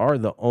dispensaries are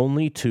the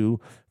only 2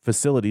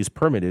 facilities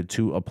permitted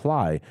to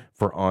apply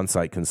for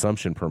on-site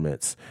consumption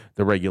permits.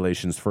 The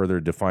regulations further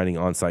defining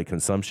on-site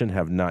consumption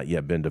have not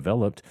yet been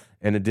developed,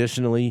 and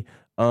additionally,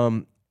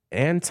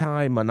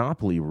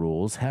 anti-monopoly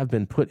rules have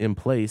been put in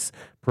place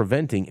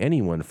preventing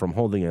anyone from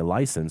holding a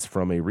license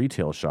from a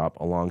retail shop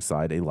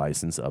alongside a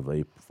license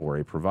for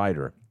a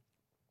provider.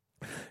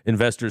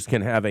 Investors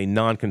can have a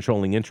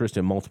non-controlling interest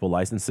in multiple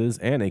licenses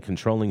and a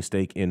controlling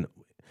stake in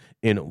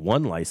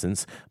one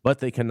license, but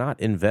they cannot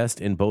invest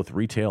in both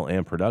retail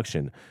and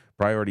production.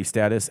 Priority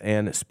status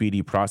and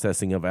speedy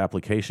processing of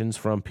applications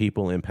from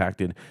people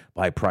impacted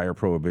by prior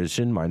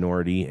prohibition,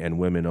 minority and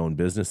women-owned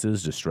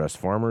businesses, distressed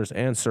farmers,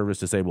 and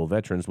service-disabled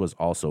veterans was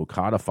also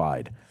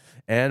codified.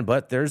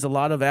 But there's a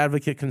lot of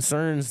advocate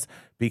concerns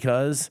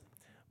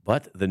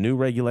but the new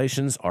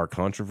regulations are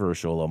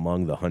controversial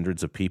among the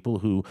hundreds of people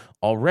who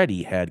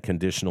already had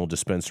conditional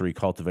dispensary,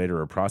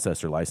 cultivator, or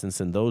processor license,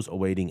 and those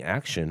awaiting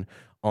action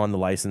on the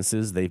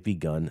licenses they've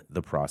begun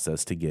the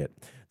process to get.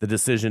 The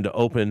decision to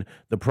open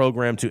the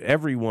program to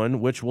everyone,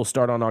 which will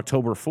start on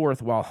October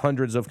 4th, while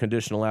hundreds of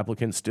conditional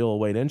applicants still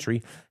await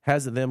entry,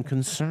 has them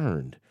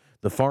concerned.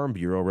 The Farm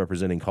Bureau,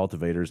 representing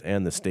cultivators,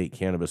 and the State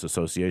Cannabis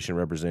Association,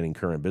 representing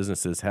current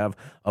businesses, have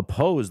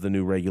opposed the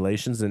new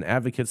regulations, and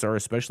advocates are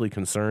especially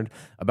concerned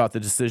about the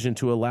decision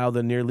to allow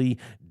the nearly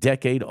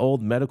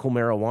decade-old medical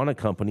marijuana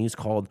companies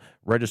called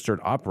registered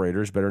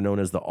operators, better known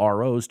as the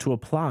ROs, to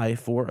apply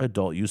for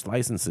adult use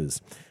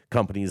licenses.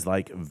 Companies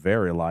like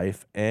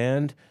Verilife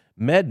and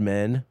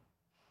MedMen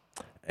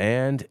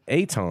and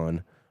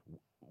Aton,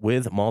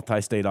 with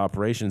multi-state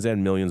operations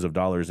and millions of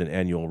dollars in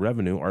annual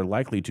revenue, are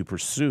likely to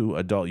pursue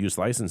adult use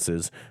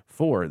licenses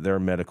for their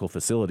medical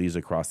facilities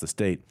across the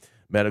state.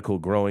 Medical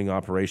growing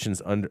operations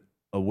under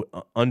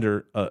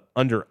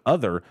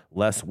other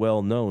less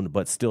well-known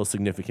but still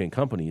significant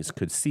companies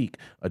could seek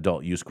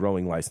adult use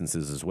growing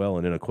licenses as well.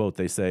 And in a quote,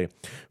 they say,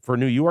 "For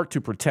New York to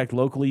protect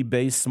locally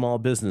based small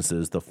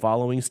businesses, the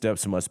following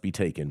steps must be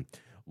taken.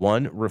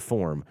 1,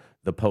 reform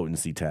the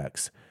potency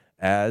tax.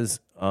 As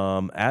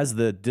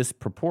it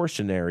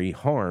disproportionately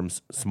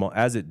harms small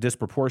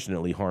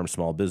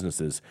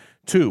businesses.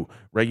 2,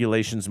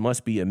 regulations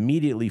must be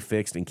immediately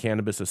fixed, and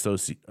Cannabis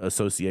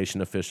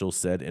Association officials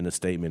said in a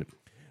statement.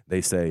 They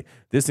say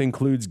this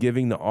includes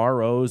giving the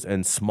ROs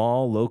and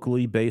small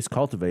locally based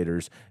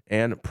cultivators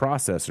and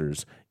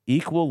processors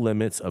equal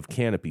limits of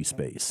canopy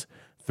space.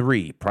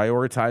 3,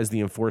 prioritize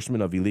the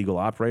enforcement of illegal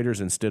operators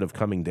instead of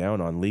coming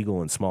down on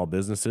legal and small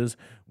businesses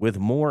with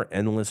more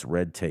endless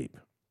red tape."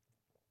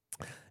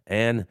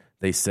 And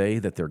they say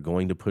that they're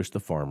going to push the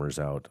farmers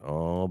out.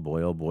 Oh,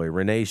 boy, oh, boy.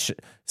 Renee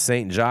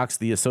St. Jacques,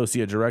 the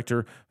Associate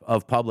Director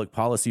of Public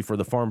Policy for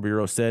the Farm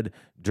Bureau, said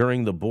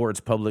during the board's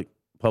public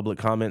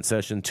comment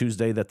session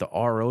Tuesday that the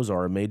ROs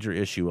are a major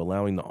issue.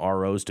 Allowing the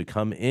ROs to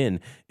come in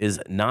is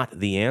not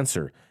the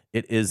answer.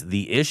 It is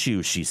the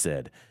issue, she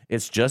said.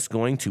 It's just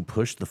going to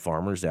push the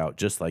farmers out,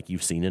 just like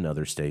you've seen in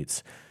other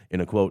states. In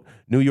a quote,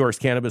 New York's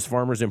cannabis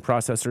farmers and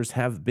processors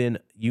have been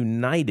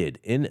united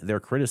in their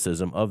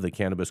criticism of the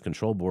Cannabis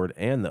Control Board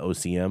and the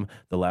OCM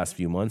the last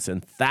few months,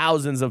 and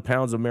thousands of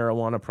pounds of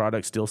marijuana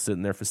products still sit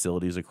in their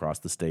facilities across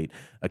the state,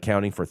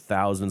 accounting for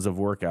thousands of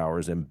work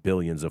hours and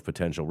billions of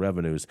potential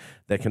revenues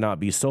that cannot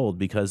be sold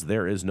because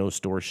there is no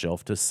store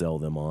shelf to sell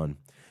them on.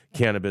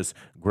 Cannabis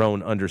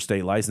grown under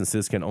state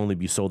licenses can only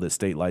be sold at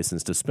state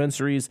licensed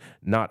dispensaries,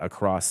 not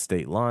across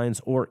state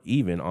lines or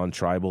even on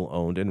tribal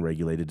owned and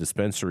regulated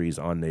dispensaries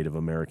on Native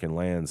American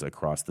lands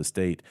across the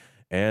state.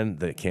 And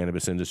the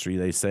cannabis industry,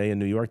 they say in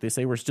New York, they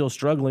say we're still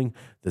struggling.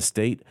 The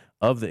state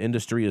of the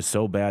industry is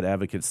so bad,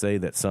 advocates say,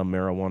 that some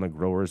marijuana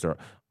growers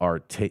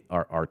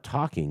are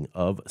talking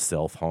of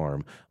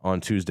self-harm. On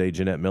Tuesday,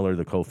 Jeanette Miller,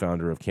 the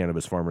co-founder of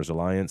Cannabis Farmers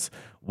Alliance,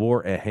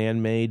 wore a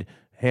handmade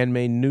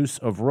noose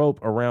of rope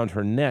around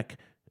her neck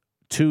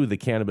to the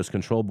Cannabis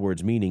Control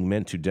Board's meeting,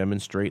 meant to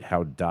demonstrate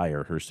how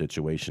dire her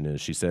situation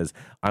is. She says,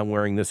 "I'm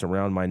wearing this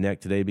around my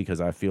neck today because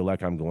I feel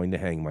like I'm going to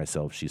hang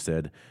myself," she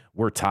said.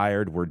 "We're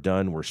tired, we're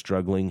done, we're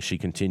struggling," she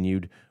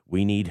continued.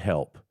 "We need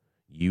help.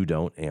 You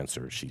don't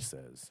answer," she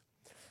says.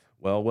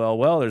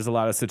 Well, there's a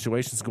lot of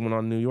situations going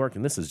on in New York,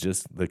 and this is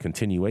just the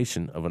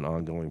continuation of an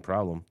ongoing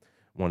problem.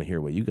 I want to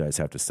hear what you guys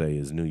have to say.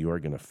 Is New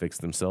York going to fix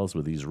themselves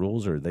with these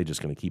rules, or are they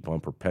just going to keep on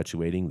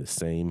perpetuating the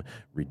same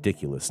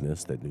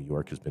ridiculousness that New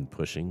York has been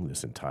pushing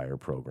this entire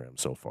program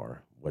so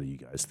far? What do you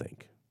guys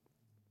think?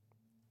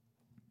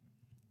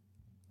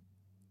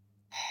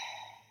 I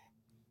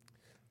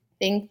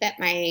think that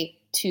my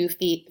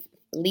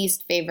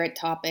least favorite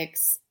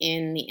topics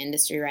in the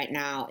industry right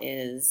now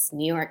is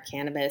New York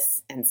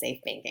cannabis and safe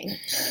banking.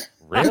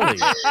 Really?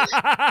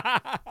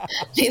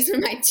 These are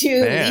my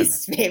two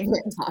least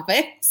favorite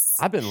topics.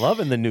 I've been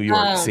loving the New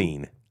York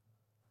scene.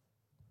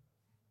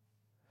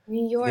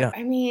 New York, yeah.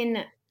 I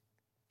mean,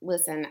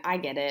 listen, I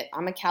get it.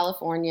 I'm a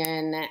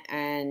Californian,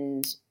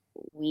 and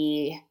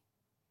we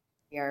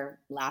are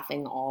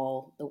laughing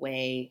all the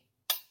way.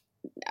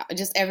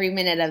 Just every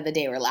minute of the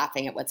day, we're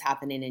laughing at what's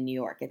happening in New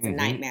York. It's a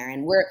nightmare,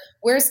 and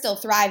we're still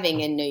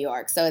thriving in New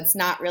York, so it's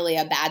not really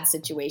a bad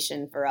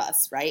situation for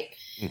us, right?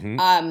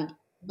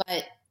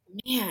 But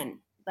man,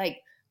 like,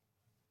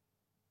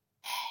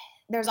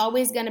 there's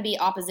always going to be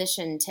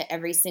opposition to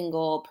every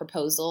single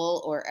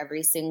proposal or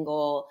every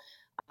single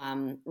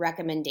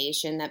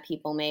recommendation that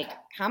people make.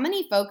 How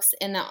many folks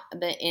in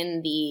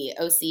the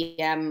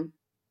OCM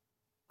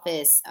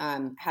office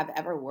have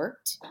ever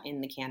worked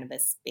in the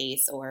cannabis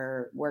space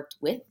or worked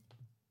with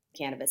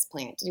cannabis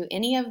plant? Do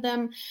any of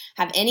them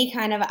have any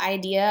kind of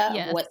idea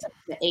of what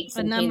the aches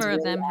and pains really are? A number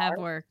of them are? have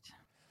worked.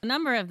 A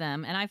number of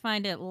them, and I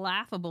find it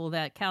laughable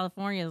that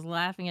California is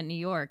laughing at New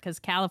York, because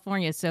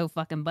California is so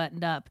fucking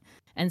buttoned up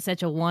and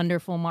such a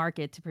wonderful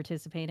market to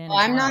participate in. Well,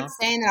 I'm not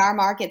saying that our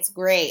market's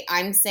great.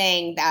 I'm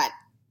saying that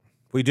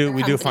we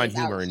do find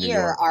humor in New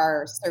York.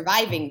 Are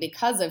surviving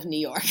because of New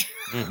York.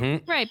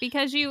 Right,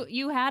 because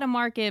you had a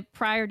market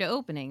prior to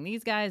opening.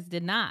 These guys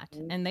did not,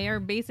 and they are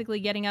basically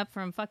getting up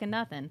from fucking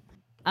nothing.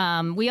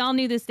 We all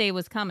knew this day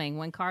was coming,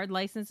 when card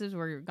licenses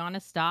were going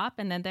to stop,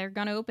 and then they're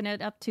going to open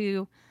it up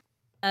to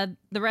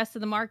the rest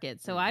of the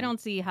market. So I don't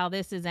see how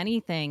this is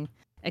anything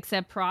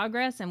except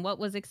progress and what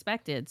was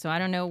expected. So I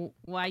don't know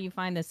why you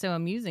find this so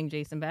amusing,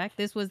 Jason Beck.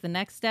 This was the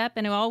next step,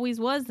 and it always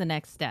was the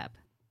next step.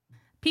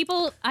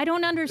 People, I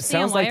don't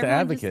understand why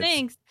everyone just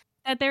thinks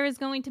that there is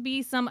going to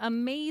be some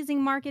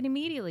amazing market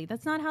immediately.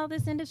 That's not how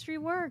this industry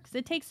works.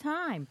 It takes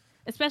time,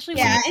 especially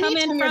when you come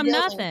in from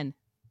nothing.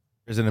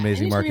 There's an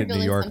amazing market in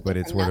New York, but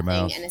it's word of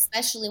mouth. And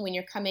especially when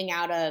you're coming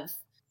out of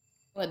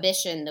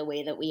prohibition the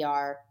way that we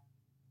are,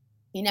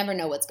 you never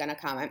know what's going to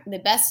come. The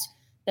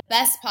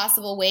best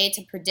possible way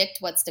to predict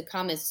what's to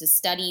come is to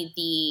study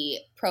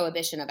the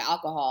prohibition of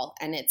alcohol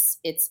and its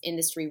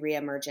industry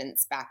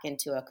reemergence back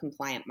into a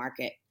compliant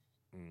market.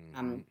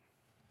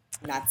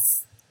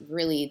 That's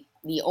really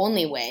the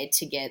only way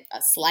to get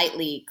a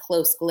slightly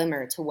close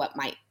glimmer to what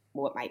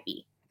might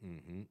be.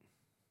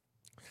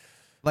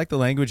 Like the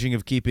languaging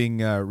of keeping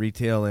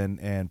retail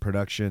and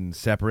production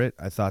separate.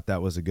 I thought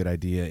that was a good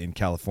idea in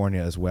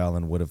California as well,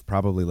 and would have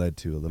probably led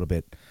to a little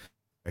bit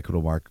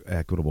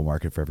equitable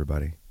market for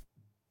everybody.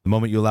 The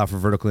moment you allow for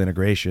vertical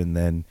integration,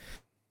 then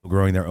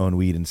growing their own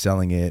weed and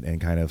selling it and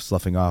kind of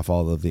sloughing off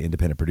all of the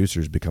independent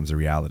producers becomes a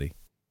reality.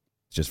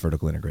 It's just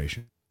vertical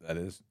integration. That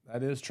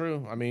is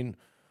true. I mean,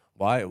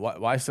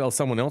 why sell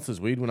someone else's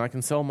weed when I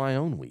can sell my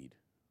own weed?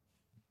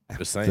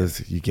 Just saying.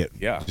 You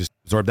just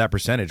absorb that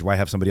percentage. Why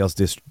have somebody else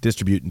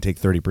distribute and take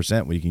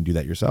 30% when you can do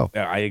that yourself?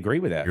 Yeah, I agree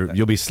with that.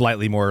 You'll be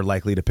slightly more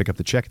likely to pick up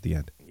the check at the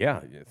end.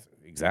 Yeah,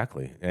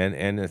 exactly.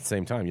 And at the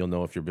same time, you'll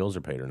know if your bills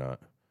are paid or not.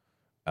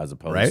 As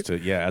opposed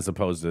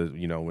to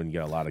when you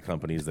get a lot of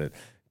companies that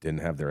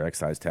didn't have their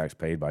excise tax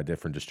paid by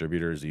different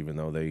distributors, even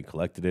though they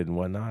collected it and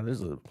whatnot.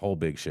 There's a whole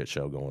big shit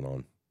show going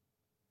on.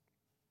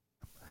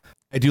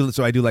 I do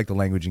like the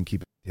language and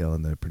keep retail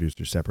and the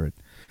producers separate.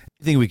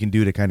 Anything we can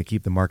do to kind of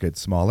keep the market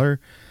smaller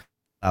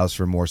allows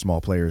for more small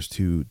players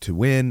to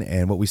win.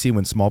 And what we see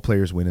when small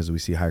players win is we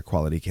see higher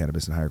quality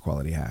cannabis and higher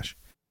quality hash.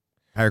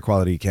 Higher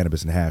quality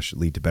cannabis and hash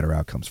lead to better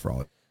outcomes for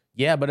all.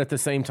 Yeah, but at the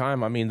same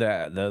time, I mean,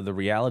 the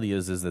reality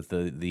is that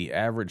the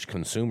average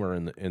consumer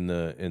in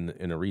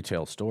a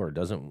retail store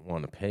doesn't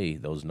want to pay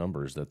those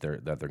numbers that they're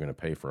going to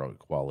pay for a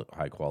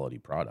high quality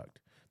product.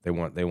 They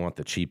want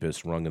the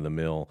cheapest rung of the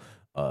mill,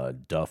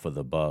 duff of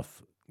the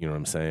buff, You know what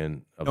I'm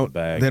saying? Of the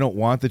bag. They don't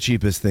want the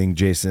cheapest thing,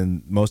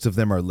 Jason. Most of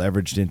them are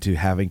leveraged into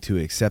having to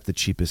accept the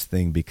cheapest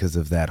thing because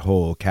of that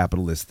whole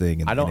capitalist thing.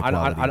 And I don't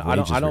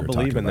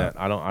believe in that.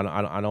 I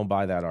don't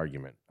buy that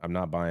argument. I'm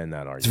not buying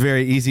that argument. It's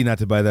very easy not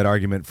to buy that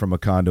argument from a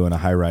condo in a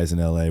high rise in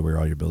LA where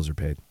all your bills are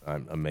paid.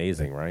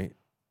 Amazing, right?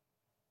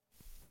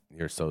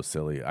 You're so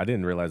silly. I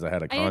didn't realize I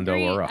had a condo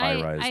or a high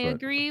rise. I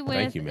agree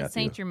with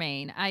Saint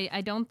Germain.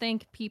 I don't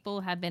think people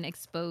have been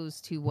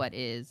exposed to what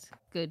is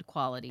good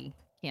quality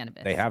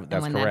cannabis. They have.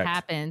 That's correct. And when that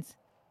happens,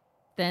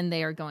 then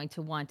they are going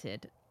to want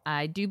it.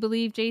 I do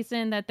believe,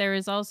 Jason, that there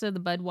is also the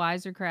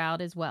Budweiser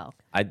crowd as well.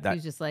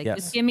 Who's just like,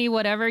 just give me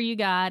whatever you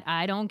got.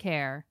 I don't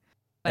care.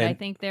 But I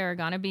think there are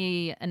going to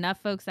be enough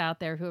folks out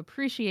there who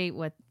appreciate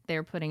what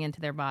they're putting into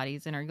their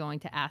bodies and are going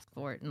to ask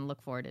for it and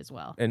look for it as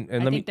well. And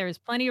I think there's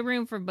plenty of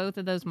room for both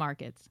of those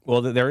markets.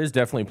 Well, there is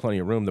definitely plenty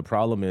of room. The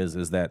problem is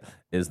that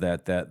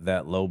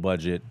low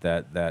budget,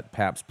 that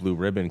Pabst Blue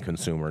Ribbon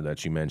consumer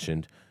that you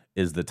mentioned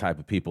is the type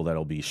of people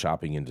that'll be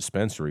shopping in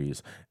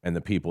dispensaries, and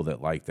the people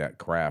that like that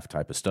craft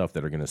type of stuff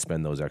that are going to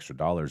spend those extra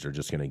dollars are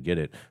just going to get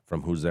it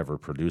from who's ever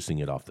producing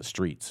it off the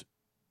streets.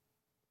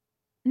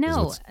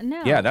 No.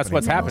 Yeah, that's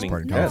what's happening.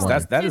 Yes,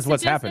 that is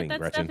what's happening, that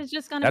Gretchen. Stuff is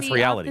just going to be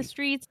reality. Off the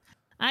streets.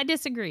 I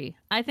disagree.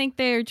 I think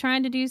they're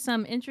trying to do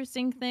some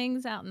interesting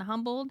things out in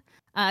Humboldt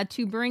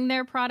to bring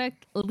their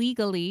product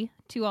legally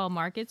to all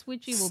markets,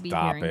 which you will be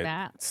hearing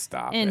that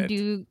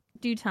in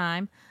due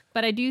time.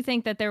 But I do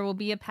think that there will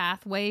be a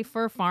pathway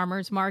for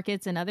farmers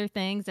markets and other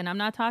things. And I'm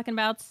not talking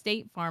about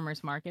state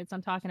farmers markets.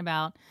 I'm talking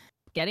about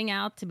getting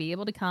out to be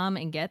able to come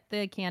and get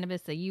the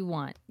cannabis that you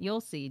want. You'll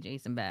see,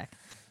 Jason Beck.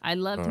 I'd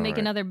love to make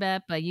another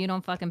bet, but you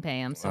don't fucking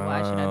pay them, so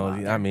why should I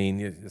bother? I mean,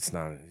 it's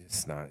not.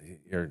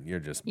 You're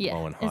just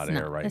blowing hot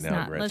air right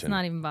now, Gretchen. Let's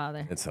not even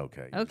bother. It's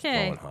okay.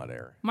 Okay. Blowing hot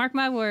air. Mark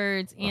my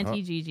words,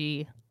 Auntie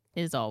Gigi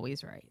is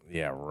always right.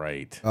 Yeah,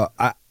 right.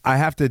 I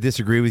have to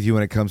disagree with you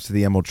when it comes to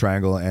the Emerald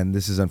Triangle, and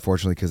this is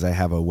unfortunately because I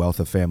have a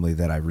wealth of family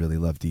that I really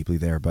love deeply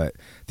there. But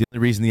the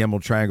only reason the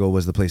Emerald Triangle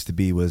was the place to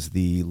be was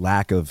the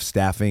lack of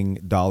staffing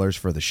dollars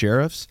for the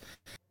sheriffs,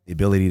 the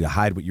ability to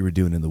hide what you were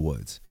doing in the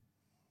woods.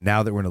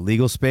 Now that we're in a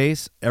legal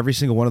space, every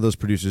single one of those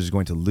producers is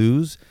going to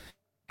lose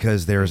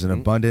because there's an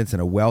abundance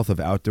and a wealth of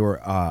outdoor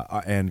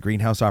and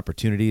greenhouse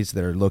opportunities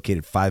that are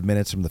located 5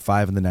 minutes from the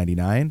 5 and the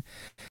 99.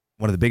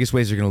 One of the biggest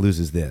ways you're going to lose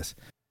is this.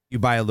 You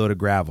buy a load of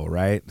gravel,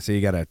 right? So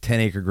you got a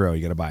 10-acre grow.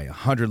 You got to buy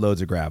 100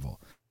 loads of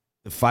gravel.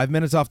 The 5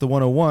 minutes off the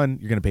 101,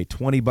 you're going to pay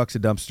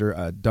 $20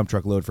 a dump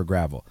truck load for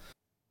gravel.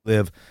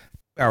 Live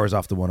hours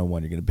off the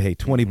 101, you're going to pay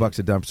 $20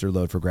 a dumpster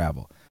load for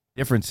gravel.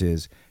 Difference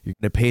is you're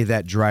going to pay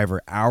that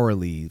driver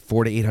hourly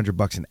 $400 to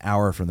 $800 an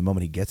hour from the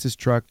moment he gets his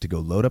truck to go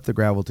load up the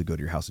gravel, to go to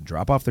your house and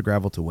drop off the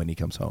gravel to when he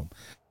comes home.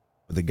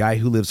 But the guy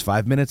who lives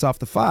 5 minutes off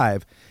the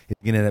 5 is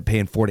going to end up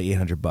paying $400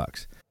 to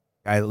 $800.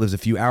 Guy that lives a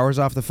few hours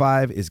off the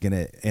 5 is going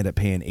to end up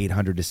paying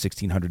 $800 to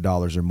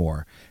 $1,600 or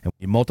more. And when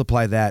you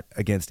multiply that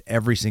against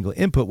every single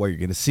input, what you're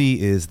going to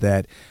see is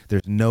that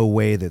there's no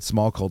way that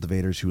small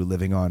cultivators who are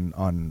living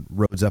on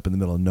roads up in the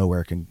middle of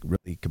nowhere can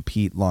really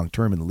compete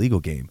long-term in the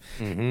legal game.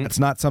 That's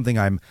not something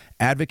I'm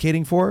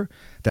advocating for.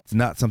 That's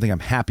not something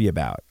I'm happy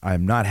about.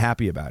 I'm not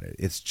happy about it.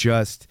 It's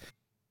just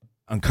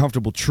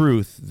uncomfortable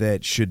truth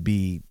that should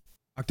be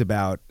talked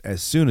about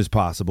as soon as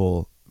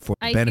possible for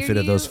the benefit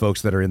of those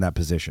folks that are in that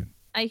position.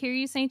 I hear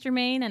you, Saint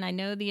Germain, and I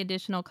know the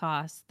additional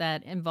costs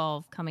that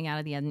involve coming out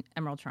of the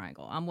Emerald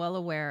Triangle. I'm well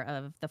aware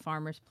of the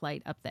farmer's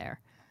plight up there.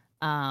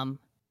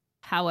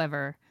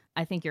 However,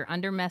 I think you're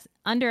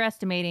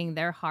underestimating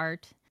their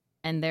heart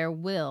and their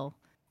will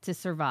to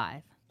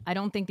survive. I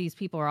don't think these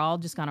people are all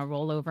just going to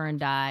roll over and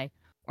die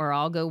or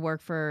all go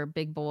work for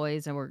big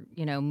boys or,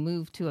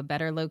 move to a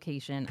better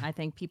location. I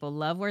think people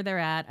love where they're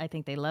at. I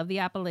think they love the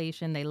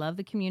appellation. They love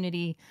the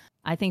community.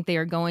 I think they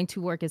are going to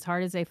work as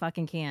hard as they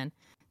fucking can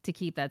to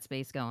keep that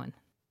space going.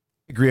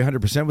 I agree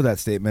 100% with that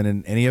statement,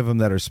 and any of them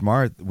that are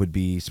smart would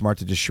be smart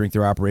to just shrink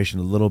their operation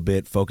a little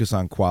bit, focus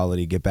on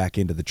quality, get back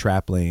into the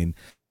trap lane,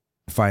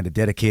 find a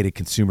dedicated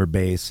consumer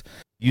base.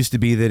 It used to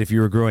be that if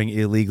you were growing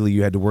illegally,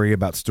 you had to worry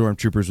about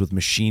stormtroopers with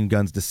machine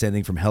guns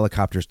descending from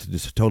helicopters to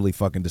just totally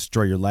fucking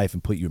destroy your life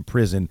and put you in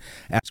prison.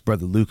 Ask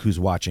Brother Luke who's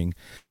watching.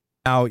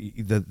 Now,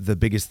 the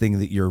biggest thing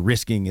that you're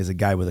risking is a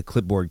guy with a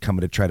clipboard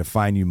coming to try to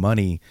fine you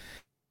money.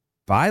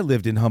 If I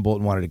lived in Humboldt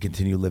and wanted to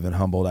continue living in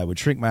Humboldt, I would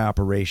shrink my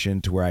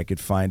operation to where I could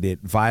find it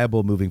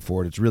viable moving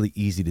forward. It's really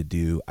easy to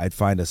do. I'd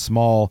find a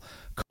small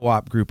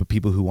co-op group of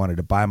people who wanted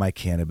to buy my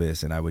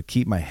cannabis, and I would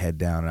keep my head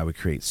down, and I would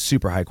create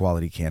super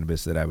high-quality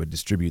cannabis that I would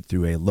distribute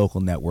through a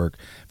local network,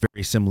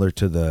 very similar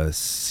to the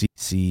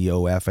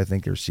CCOF, I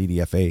think, or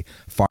CDFA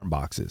farm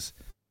boxes.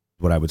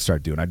 What I would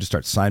start doing. I'd just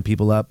start signing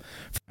people up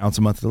for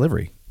ounce-a-month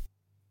delivery.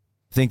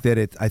 I think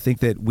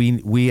that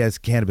we as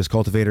cannabis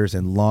cultivators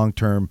and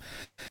long-term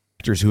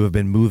who have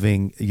been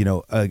moving,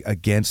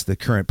 against the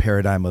current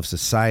paradigm of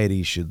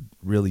society should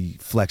really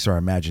flex our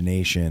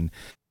imagination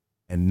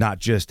and not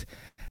just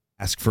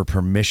ask for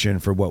permission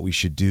for what we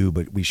should do,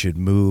 but we should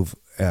move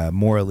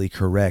morally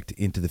correct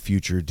into the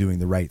future, doing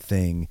the right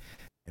thing,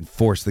 and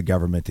force the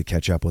government to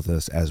catch up with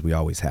us as we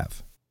always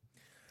have.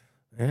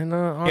 And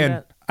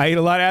I ate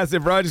a lot of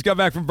acid, bro. I just got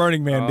back from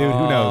Burning Man, dude.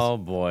 Who knows? Oh,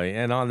 boy.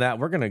 And on that,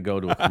 we're going to go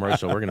to a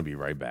commercial. We're going to be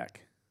right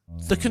back.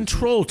 The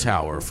Control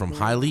Tower from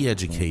Highly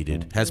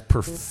Educated has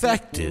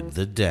perfected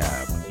the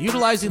dab.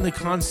 Utilizing the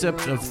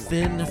concept of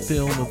thin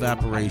film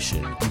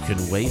evaporation, you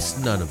can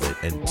waste none of it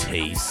and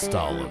taste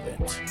all of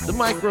it. The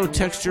micro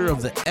texture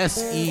of the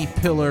SE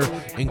pillar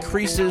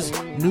increases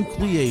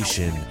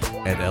nucleation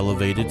at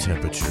elevated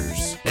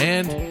temperatures.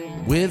 And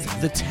with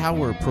the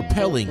tower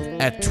propelling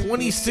at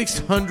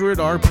 2,600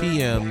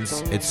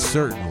 RPMs, it's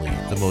certainly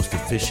the most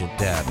efficient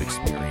dab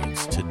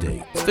experience to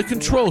date. The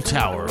Control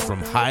Tower from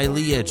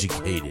Highly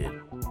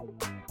Educated.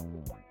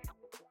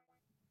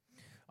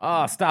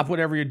 Stop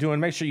whatever you're doing.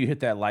 Make sure you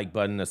hit that like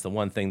button. That's the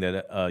one thing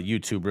that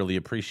YouTube really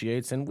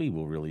appreciates, and we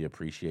will really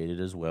appreciate it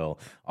as well.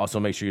 Also,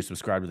 make sure you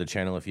subscribe to the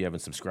channel if you haven't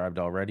subscribed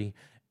already.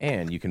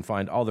 And you can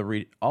find all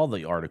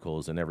the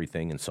articles and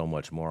everything and so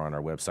much more on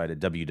our website at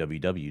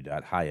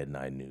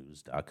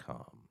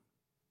www.highat9news.com.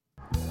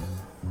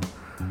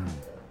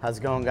 How's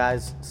it going,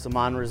 guys?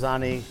 Saman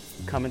Razani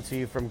coming to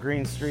you from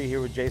Green Street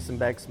here with Jason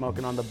Beck,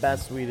 smoking on the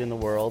best weed in the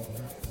world.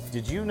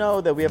 Did you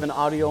know that we have an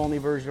audio-only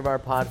version of our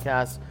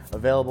podcast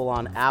available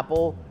on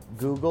Apple,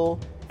 Google,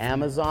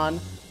 Amazon,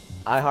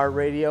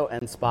 iHeartRadio,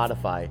 and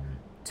Spotify?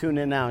 Tune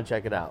in now and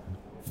check it out.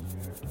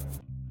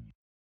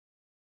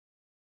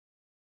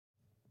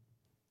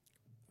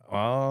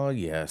 Oh,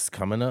 yes.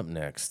 Coming up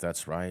next.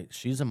 That's right.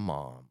 She's a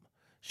mom.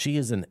 She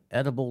is an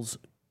Emerald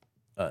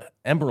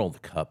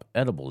Cup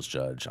edibles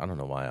judge. I don't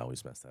know why I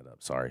always mess that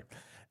up. Sorry.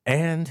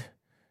 And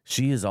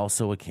she is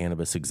also a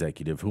cannabis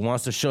executive who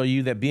wants to show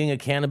you that being a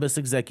cannabis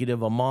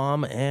executive, a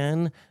mom,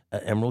 and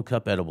an Emerald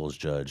Cup edibles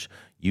judge,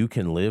 you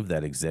can live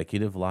that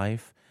executive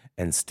life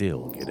and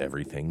still get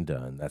everything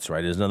done. That's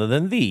right. It's none other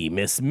than the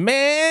Miss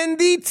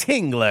Mandy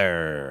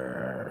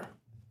Tingler.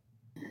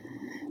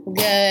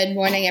 Good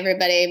morning,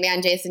 everybody.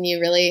 Man, Jason, you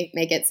really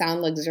make it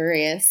sound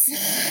luxurious.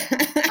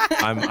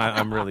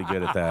 I'm really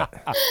good at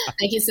that.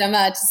 Thank you so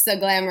much. So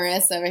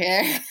glamorous over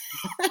here.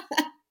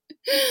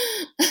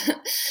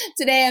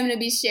 Today, I'm going to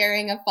be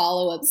sharing a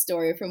follow-up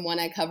story from one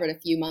I covered a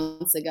few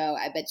months ago.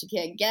 I bet you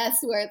can't guess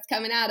where it's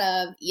coming out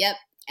of. Yep,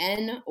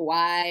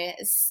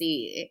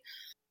 NYC.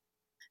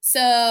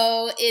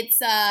 So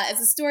it's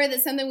a story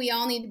that's something we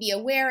all need to be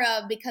aware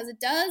of because it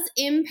does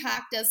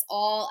impact us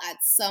all at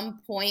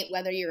some point,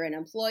 whether you're an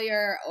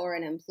employer or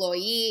an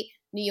employee.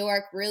 New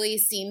York really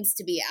seems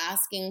to be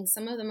asking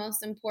some of the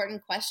most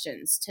important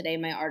questions. Today,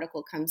 my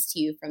article comes to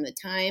you from the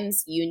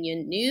Times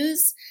Union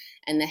News,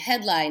 and the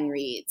headline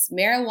reads,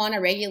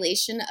 "Marijuana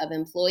regulation of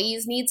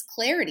employees needs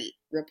clarity,"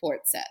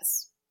 report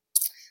says.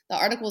 The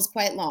article is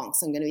quite long,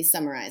 so I'm going to be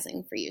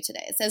summarizing for you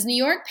today. It says, New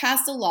York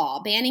passed a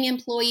law banning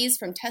employees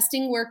from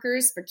testing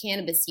workers for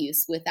cannabis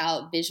use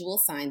without visual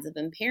signs of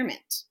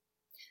impairment.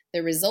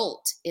 The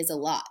result is a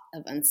lot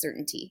of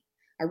uncertainty.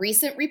 A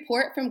recent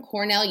report from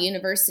Cornell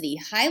University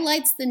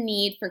highlights the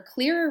need for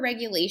clearer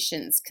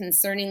regulations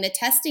concerning the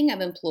testing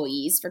of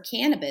employees for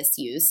cannabis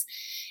use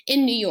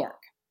in New York.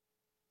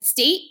 The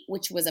state,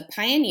 which was a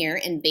pioneer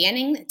in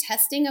banning the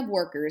testing of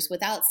workers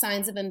without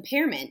signs of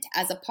impairment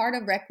as a part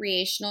of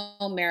recreational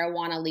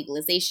marijuana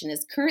legalization,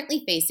 is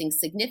currently facing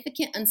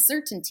significant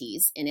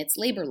uncertainties in its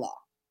labor law.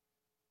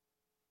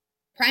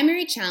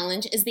 Primary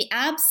challenge is the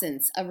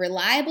absence of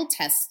reliable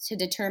tests to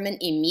determine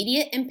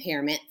immediate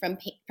impairment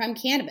from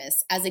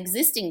cannabis, as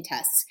existing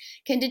tests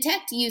can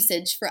detect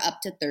usage for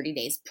up to 30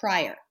 days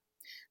prior.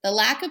 The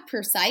lack of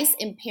precise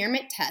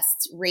impairment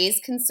tests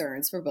raise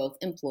concerns for both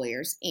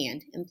employers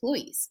and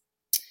employees.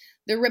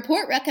 The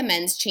report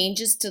recommends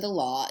changes to the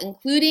law,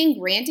 including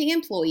granting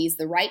employees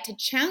the right to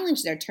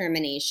challenge their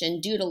termination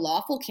due to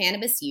lawful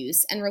cannabis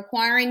use and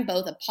requiring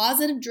both a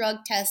positive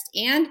drug test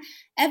and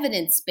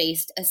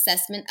evidence-based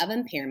assessment of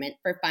impairment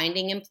for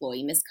finding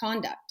employee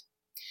misconduct.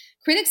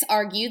 Critics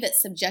argue that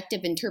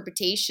subjective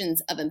interpretations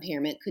of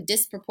impairment could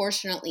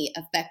disproportionately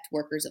affect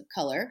workers of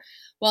color.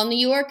 While New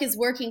York is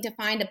working to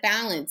find a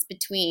balance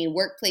between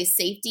workplace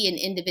safety and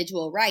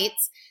individual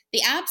rights,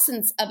 the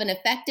absence of an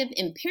effective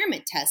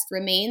impairment test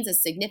remains a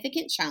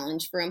significant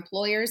challenge for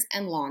employers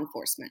and law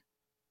enforcement.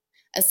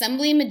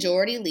 Assembly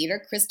Majority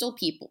Leader Crystal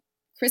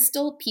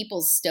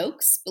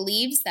Peoples-Stokes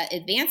believes that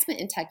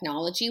advancement in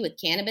technology with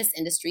cannabis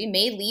industry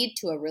may lead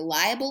to a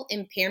reliable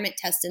impairment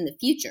test in the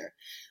future,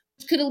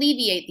 could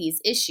alleviate these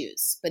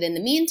issues. But in the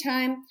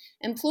meantime,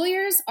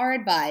 employers are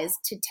advised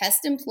to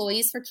test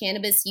employees for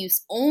cannabis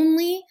use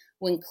only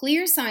when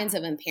clear signs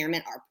of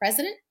impairment are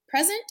present,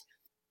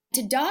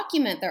 to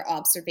document their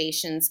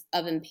observations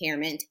of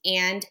impairment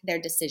and their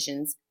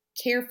decisions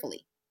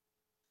carefully.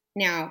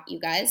 Now,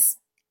 you guys,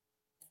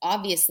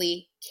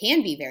 obviously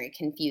can be very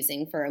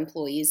confusing for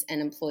employees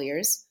and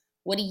employers.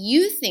 What do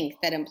you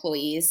think that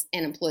employees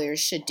and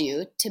employers should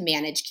do to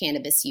manage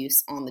cannabis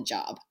use on the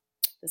job?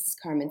 This is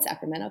Carmen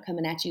Sacramento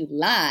coming at you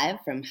live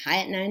from High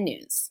at 9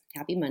 News.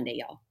 Happy Monday,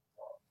 y'all.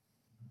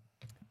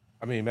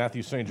 I mean,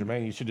 Matthew St.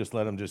 Germain, you should just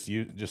let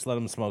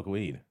them smoke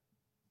weed.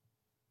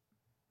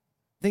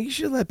 I think you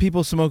should let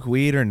people smoke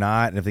weed or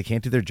not, and if they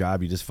can't do their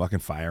job, you just fucking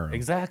fire them.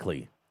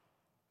 Exactly.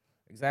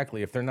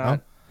 Exactly. If they're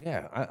not,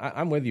 yeah,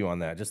 I'm with you on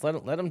that. Just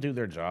let them do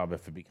their job.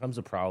 If it becomes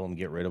a problem,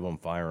 get rid of them,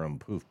 fire them,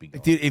 poof, be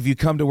gone. Dude, if you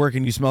come to work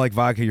and you smell like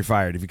vodka, you're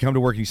fired. If you come to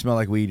work and you smell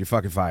like weed, you're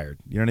fucking fired.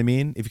 You know what I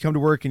mean? If you come to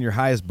work and you're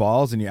high as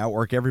balls and you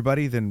outwork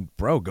everybody, then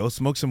bro, go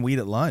smoke some weed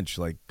at lunch.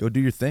 Like, go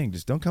do your thing.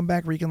 Just don't come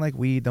back reeking like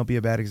weed. Don't be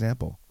a bad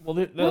example. Well,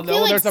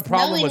 there's a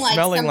problem with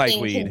smelling like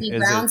weed. Be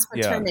grounds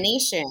for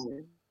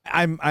termination.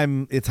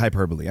 It's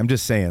hyperbole. I'm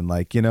just saying,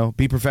 like,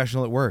 be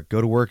professional at work. Go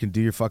to work and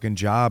do your fucking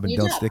job and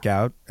don't stick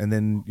out, and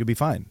then you'll be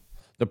fine.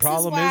 The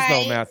problem is,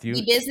 though, Matthew,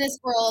 the business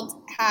world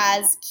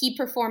has key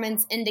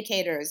performance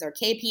indicators, or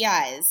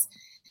KPIs.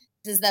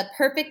 This is the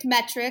perfect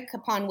metric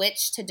upon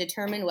which to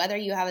determine whether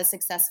you have a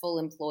successful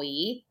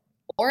employee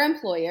or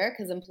employer,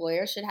 because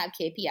employers should have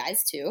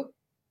KPIs too.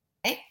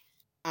 Right?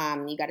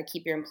 You got to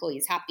keep your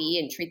employees happy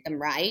and treat them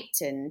right,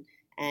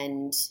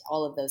 and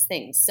all of those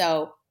things.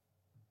 So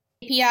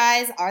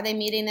KPIs, are they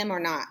meeting them or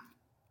not?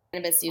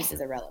 Cannabis use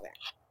is irrelevant.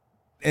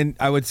 And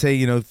I would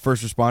say,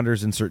 first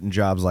responders in certain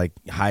jobs like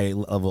high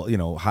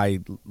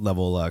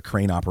level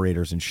crane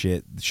operators and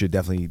shit should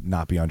definitely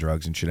not be on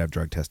drugs and should have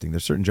drug testing.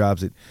 There's certain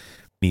jobs that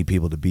need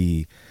people to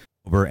be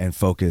sober and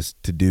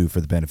focused to do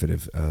for the benefit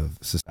of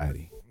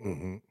society.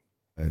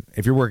 Mm-hmm.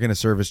 If you're working a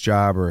service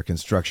job or a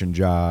construction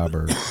job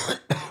or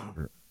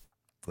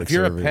if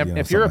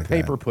you're a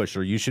paper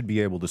pusher, you should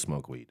be able to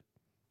smoke weed.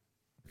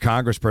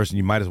 Congressperson,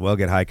 you might as well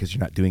get high because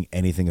you're not doing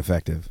anything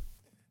effective.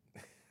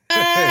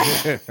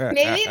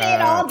 Maybe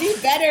they'd all do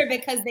better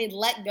because they'd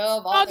let go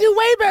of all. I'll do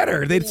way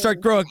better. They'd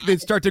start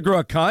to grow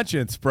a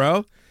conscience,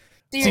 bro.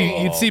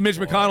 You'd see Mitch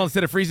McConnell,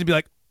 instead of freezing, be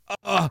like,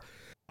 "Oh,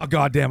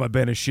 goddamn, I've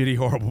been a shitty,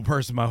 horrible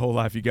person my whole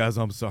life. You guys,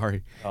 I'm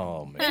sorry."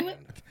 Oh man.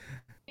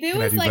 If it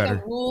was like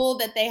a rule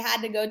that they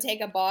had to go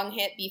take a bong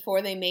hit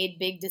before they made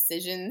big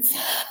decisions.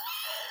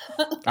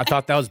 I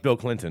thought that was Bill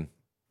Clinton.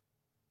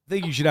 I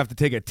think you should have to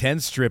take a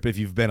 10 strip if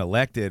you've been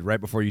elected right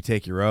before you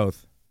take your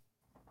oath.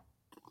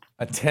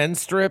 A 10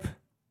 strip?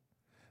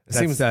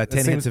 That's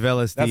 10 hits of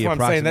LSD,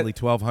 approximately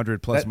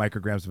 1,200 plus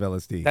micrograms of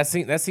LSD.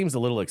 That seems a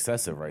little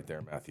excessive right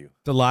there, Matthew.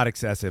 It's a lot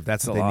excessive.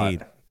 That's what they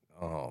need.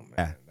 Oh,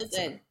 man.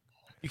 Yeah.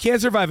 You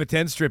can't survive a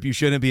 10 strip. You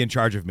shouldn't be in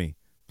charge of me.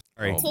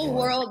 Sorry. This whole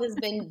world has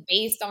been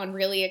based on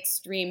really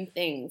extreme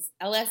things.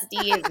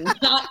 LSD is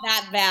not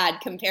that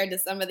bad compared to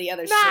some of the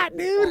other shit.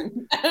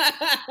 Dude.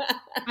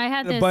 I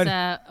had this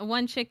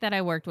one chick that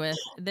I worked with,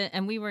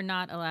 and we were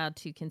not allowed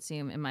to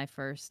consume in my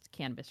first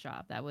cannabis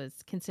job. That was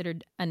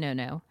considered a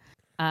no-no.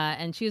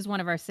 And she was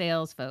one of our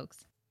sales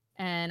folks.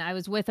 And I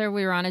was with her.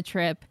 We were on a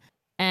trip,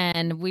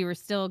 and we were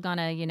still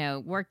gonna,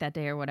 work that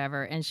day or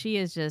whatever. And she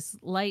is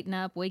just lighting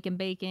up, waking,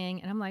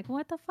 baking. And I'm like,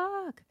 what the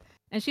fuck?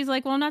 And she's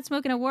like, well, I'm not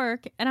smoking at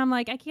work. And I'm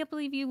like, I can't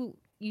believe you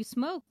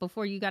smoke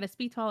before you got to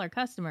speak to all our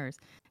customers.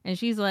 And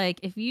she's like,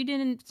 if you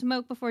didn't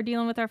smoke before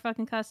dealing with our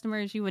fucking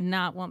customers, you would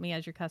not want me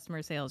as your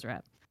customer sales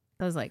rep.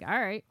 I was like, all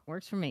right,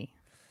 works for me.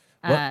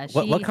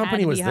 What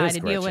company was this, to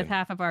deal with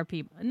half of our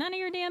people. None of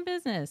your damn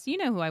business. You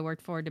know who I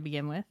worked for to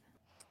begin with.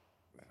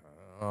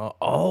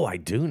 I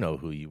do know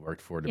who you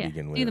worked for to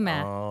begin with. Do the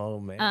math. Oh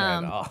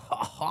man.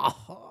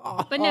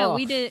 But no,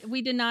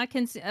 we did not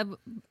consume.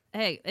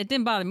 Hey, it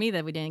didn't bother me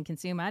that we didn't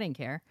consume. I didn't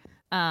care.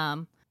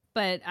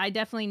 But I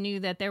definitely knew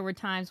that there were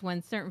times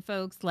when certain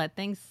folks let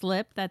things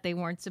slip that they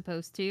weren't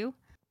supposed to,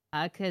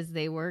 because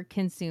they were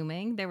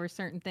consuming. There were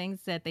certain things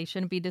that they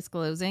shouldn't be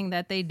disclosing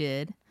that they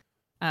did,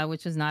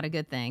 which was not a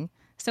good thing.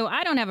 So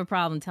I don't have a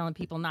problem telling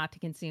people not to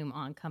consume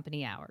on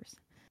company hours.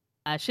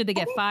 Should they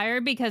get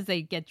fired because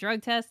they get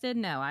drug tested?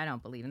 No, I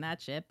don't believe in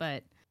that shit.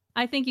 But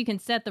I think you can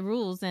set the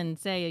rules and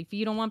say, if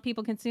you don't want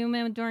people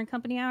consuming during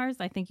company hours,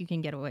 I think you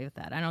can get away with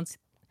that.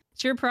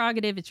 It's your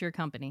prerogative. It's your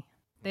company.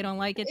 They don't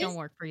like it. Don't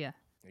work for you.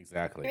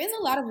 Exactly. There is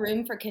a lot of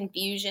room for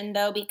confusion,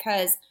 though,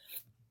 because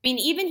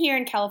even here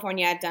in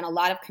California, I've done a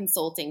lot of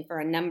consulting for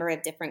a number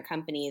of different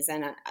companies.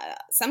 And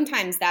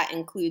sometimes that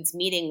includes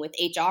meeting with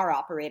HR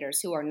operators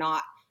who are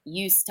not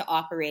used to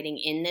operating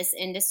in this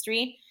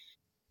industry.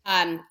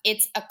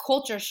 It's a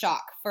culture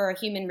shock for a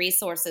human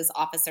resources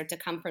officer to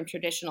come from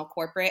traditional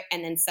corporate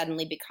and then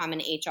suddenly become an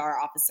HR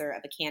officer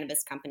of a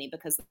cannabis company,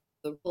 because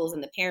the rules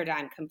and the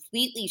paradigm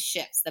completely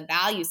shifts. The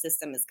value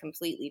system is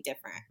completely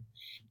different.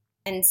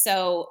 And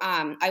so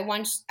I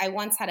once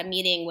had a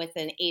meeting with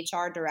an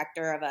HR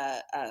director of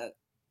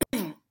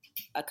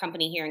a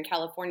company here in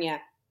California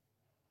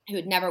who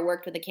had never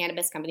worked with a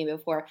cannabis company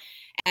before.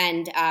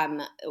 And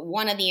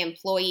one of the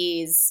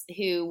employees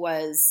who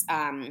was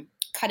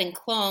cutting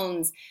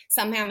clones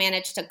somehow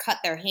managed to cut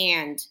their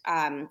hand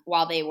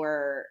while they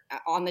were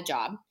on the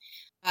job.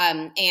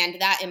 And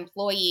that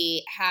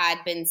employee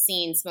had been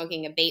seen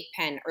smoking a vape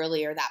pen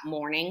earlier that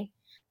morning.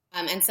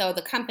 And so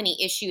the company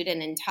issued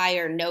an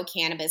entire no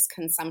cannabis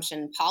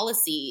consumption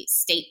policy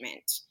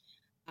statement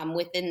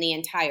within the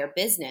entire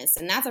business.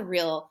 And that's a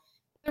real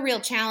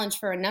challenge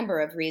for a number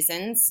of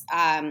reasons,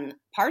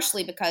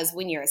 partially because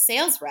when you're a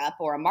sales rep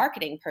or a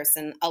marketing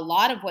person, a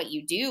lot of what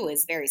you do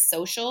is very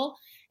social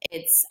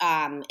It's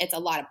a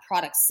lot of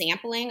product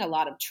sampling, a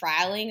lot of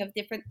trialing of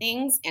different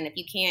things. And if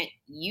you can't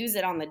use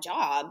it on the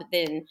job,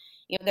 then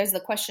there's the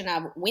question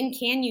of when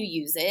can you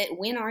use it?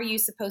 When are you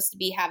supposed to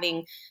be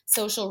having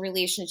social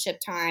relationship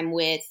time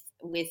with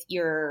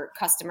your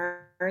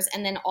customers?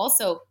 And then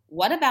also,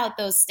 what about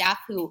those staff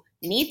who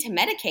need to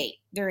medicate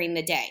during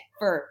the day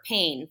for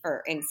pain,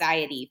 for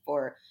anxiety,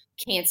 for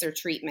cancer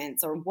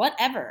treatments, or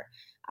whatever?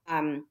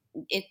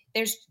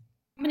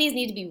 Companies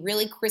need to be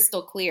really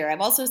crystal clear.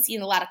 I've also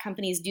seen a lot of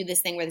companies do this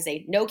thing where they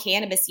say no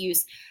cannabis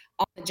use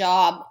on the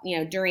job,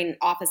 during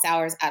office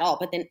hours at all,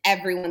 but then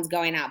everyone's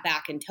going out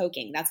back and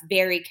toking. That's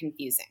very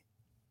confusing.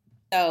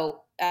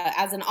 So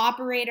as an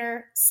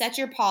operator, set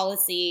your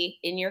policy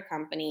in your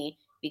company,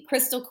 be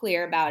crystal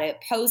clear about it,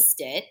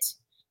 post it,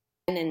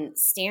 and then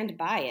stand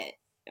by it,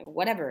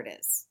 whatever it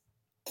is.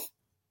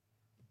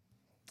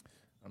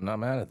 I'm not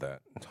mad at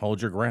that.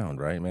 Hold your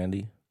ground, right,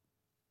 Mandy?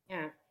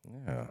 Yeah.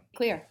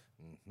 Clear.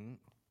 Mm-hmm.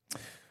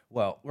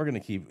 Well, we're going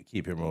to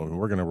keep him moving.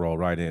 We're going to roll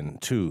right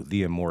into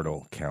the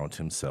immortal Count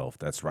himself.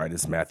 That's right.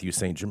 It's Matthew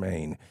St.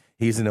 Germain.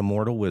 He's an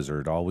immortal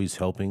wizard, always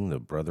helping the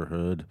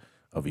Brotherhood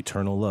of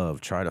Eternal Love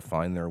try to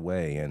find their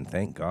way. And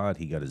thank God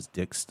he got his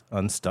dick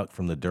unstuck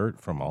from the dirt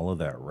from all of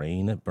that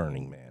rain at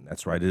Burning Man.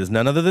 That's right. It is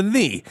none other than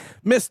the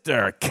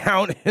Mr.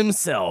 Count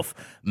himself,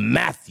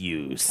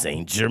 Matthew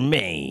St.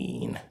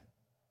 Germain.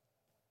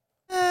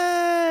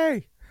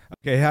 Hey!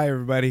 Okay, hi,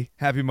 everybody.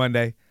 Happy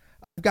Monday.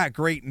 I've got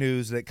great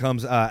news that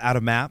comes out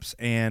of MAPS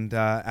and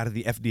out of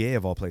the FDA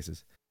of all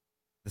places.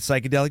 The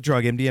psychedelic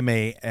drug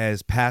MDMA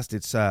has passed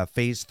its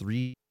phase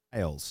 3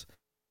 trials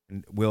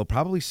and will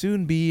probably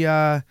soon be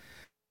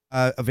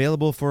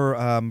available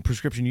for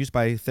prescription use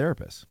by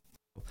therapists.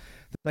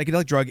 The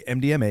psychedelic drug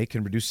MDMA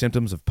can reduce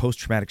symptoms of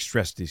post-traumatic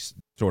stress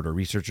disorder,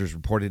 researchers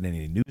reported in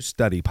a new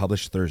study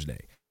published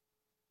Thursday.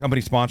 The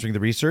company sponsoring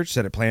the research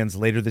said it plans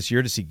later this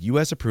year to seek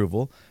U.S.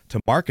 approval to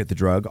market the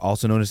drug,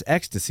 also known as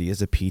ecstasy,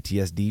 as a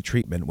PTSD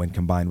treatment when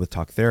combined with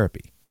talk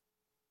therapy.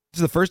 This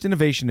is the first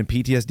innovation in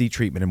PTSD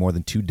treatment in more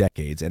than 2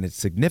 decades, and it's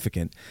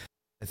significant.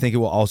 I think it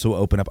will also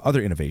open up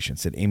other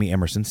innovations, said Amy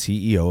Emerson,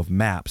 CEO of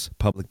MAPS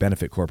Public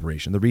Benefit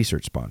Corporation, the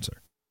research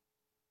sponsor.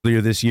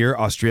 Earlier this year,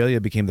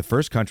 Australia became the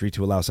first country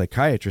to allow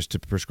psychiatrists to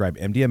prescribe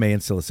MDMA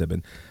and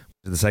psilocybin,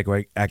 the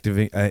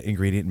psychoactive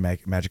ingredient in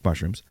magic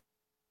mushrooms.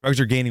 Drugs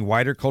are gaining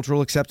wider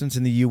cultural acceptance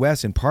in the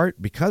U.S. in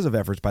part because of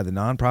efforts by the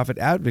nonprofit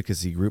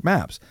advocacy group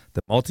MAPS,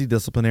 the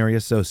Multidisciplinary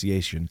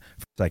Association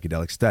for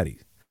Psychedelic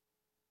Studies.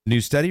 In the new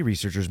study,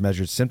 researchers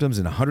measured symptoms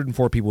in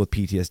 104 people with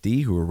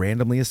PTSD who were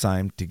randomly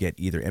assigned to get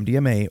either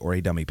MDMA or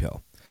a dummy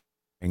pill.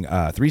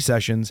 3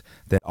 sessions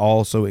that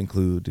also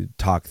included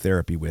talk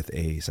therapy with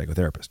a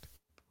psychotherapist.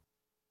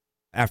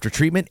 After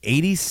treatment,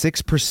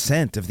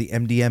 86% of the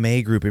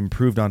MDMA group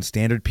improved on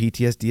standard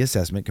PTSD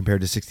assessment compared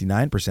to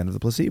 69% of the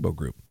placebo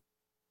group.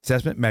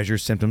 Assessment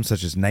measures symptoms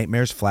such as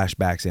nightmares,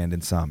 flashbacks, and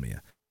insomnia.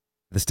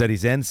 At the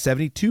study's end,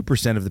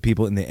 72% of the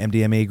people in the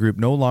MDMA group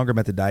no longer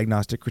met the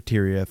diagnostic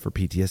criteria for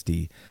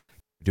PTSD,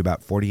 to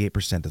about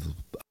 48% of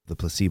the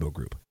placebo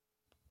group.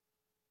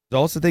 The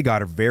results that they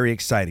got are very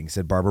exciting,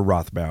 said Barbara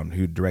Rothbaum,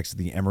 who directs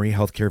the Emory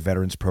Healthcare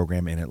Veterans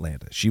Program in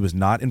Atlanta. She was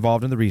not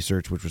involved in the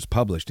research, which was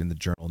published in the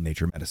journal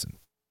Nature Medicine.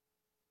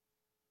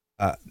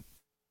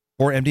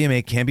 Before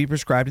MDMA can be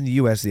prescribed in the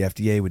U.S., the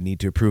FDA would need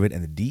to approve it,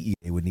 and the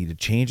DEA would need to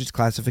change its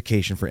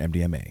classification for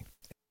MDMA.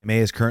 MDMA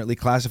is currently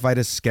classified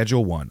as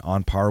Schedule 1,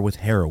 on par with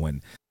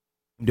heroin,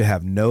 to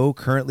have no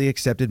currently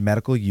accepted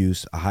medical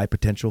use, a high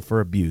potential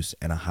for abuse,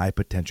 and a high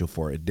potential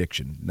for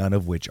addiction, none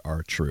of which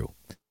are true.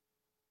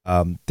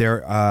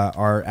 There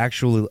are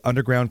actual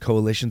underground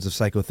coalitions of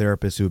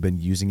psychotherapists who have been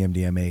using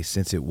MDMA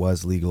since it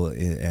was legal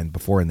and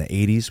before in the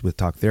 80s with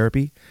talk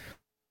therapy.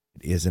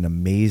 It is an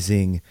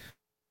amazing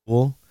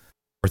tool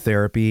for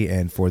therapy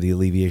and for the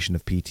alleviation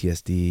of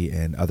PTSD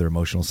and other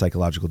emotional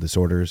psychological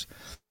disorders.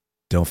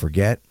 Don't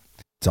forget,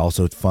 it's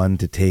also fun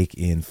to take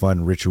in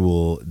fun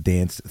ritual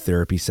dance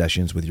therapy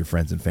sessions with your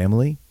friends and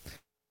family.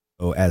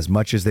 So as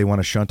much as they want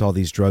to shunt all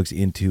these drugs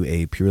into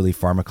a purely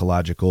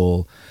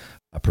pharmacological,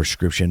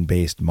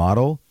 prescription-based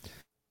model,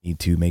 we need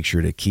to make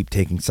sure to keep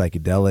taking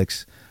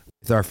psychedelics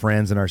with our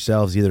friends and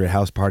ourselves, either at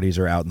house parties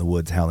or out in the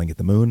woods howling at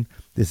the moon.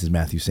 This is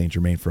Matthew St.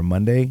 Germain from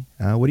Monday.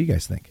 What do you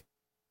guys think?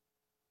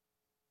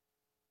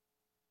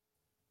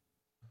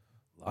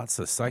 Lots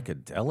of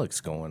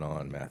psychedelics going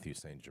on, Matthew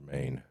St.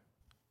 Germain.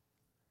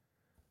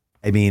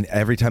 I mean,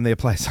 every time they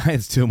apply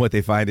science to them, what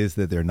they find is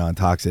that they're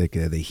non-toxic,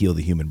 they heal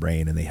the human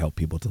brain, and they help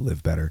people to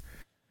live better.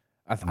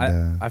 I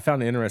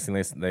found it interesting.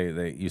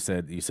 You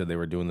said they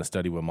were doing the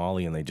study with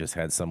Molly, and they just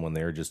had someone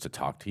there just to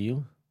talk to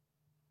you.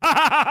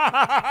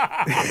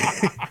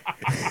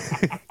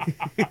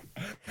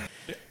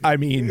 I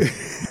mean,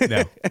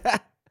 no,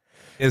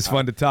 it's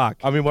fun to talk.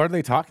 I mean, what are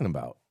they talking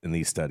about in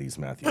these studies,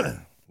 Matthew?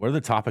 What are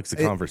the topics of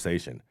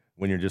conversation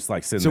when you're just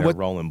like sitting there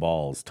rolling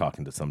balls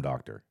talking to some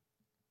doctor?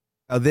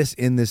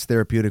 In this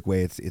therapeutic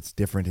way, it's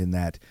different in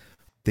that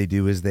they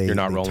do is you're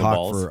not rolling talk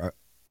balls.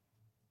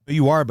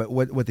 You are, but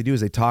what they do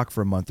is they talk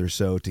for a month or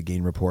so to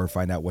gain rapport,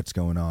 find out what's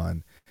going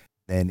on.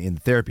 And in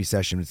the therapy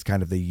session, it's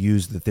kind of, they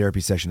use the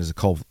therapy session as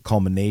a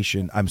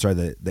culmination. I'm sorry,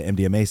 the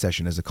MDMA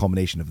session as a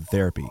culmination of the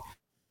therapy.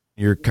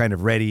 You're kind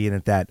of ready, and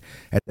at that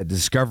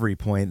discovery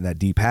point and that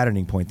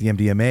depatterning point, the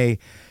MDMA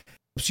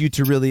helps you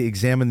to really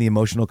examine the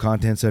emotional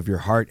contents of your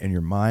heart and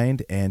your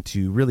mind, and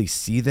to really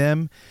see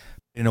them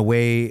in a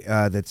way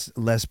that's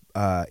less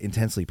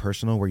intensely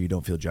personal, where you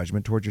don't feel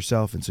judgment towards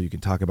yourself, and so you can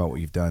talk about what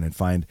you've done and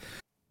find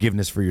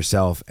forgiveness for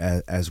yourself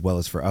as well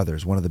as for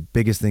others. One of the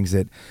biggest things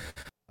that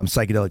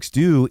psychedelics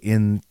do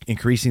in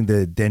increasing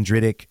the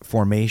dendritic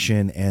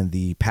formation and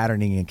the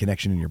patterning and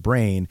connection in your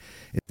brain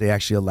is they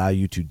actually allow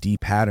you to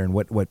depattern.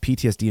 What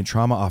PTSD and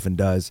trauma often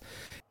does,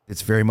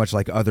 it's very much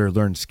like other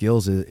learned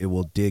skills, it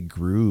will dig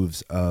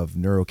grooves of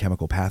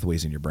neurochemical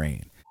pathways in your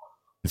brain.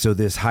 And so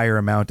this higher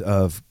amount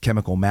of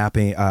chemical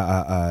mapping,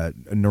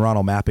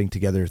 neuronal mapping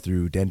together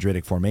through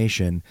dendritic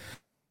formation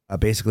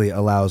basically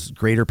allows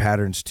greater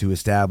patterns to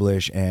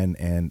establish and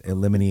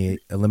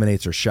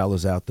eliminates or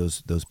shallows out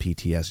those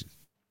PTS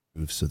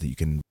grooves, so that you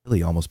can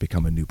really almost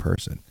become a new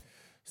person.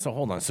 So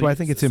hold on. So I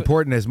think it's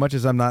important, as much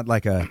as I'm not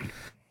like a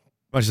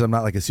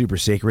super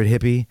sacred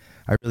hippie,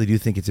 I really do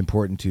think it's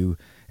important to,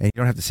 and you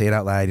don't have to say it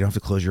out loud, you don't have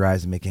to close your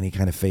eyes and make any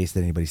kind of face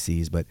that anybody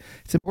sees, but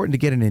it's important to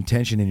get an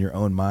intention in your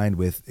own mind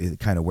with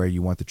kind of where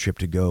you want the trip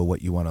to go,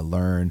 what you want to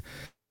learn,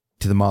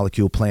 to the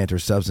molecule, plant, or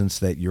substance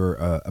that you're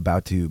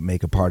about to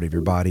make a part of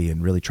your body,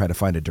 and really try to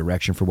find a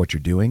direction for what you're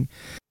doing.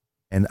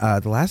 And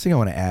the last thing I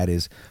want to add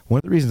is, one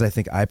of the reasons I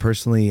think I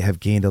personally have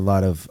gained a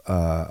lot of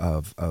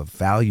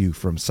value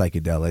from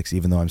psychedelics,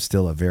 even though I'm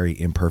still a very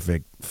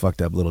imperfect,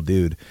 fucked up little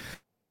dude,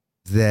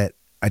 that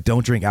I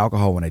don't drink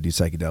alcohol when I do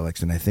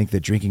psychedelics. And I think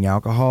that drinking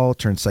alcohol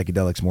turns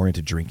psychedelics more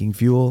into drinking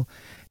fuel,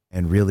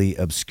 and really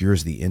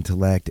obscures the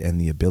intellect and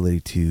the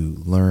ability to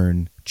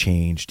learn,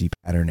 change,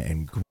 depattern,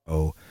 and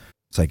grow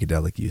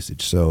psychedelic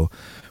usage. So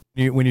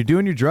when you're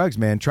doing your drugs,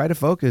 man, try to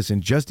focus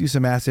and just do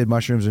some acid,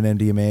 mushrooms, and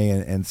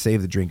MDMA, and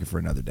save the drinking for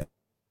another day.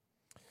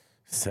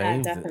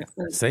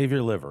 Save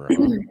your liver.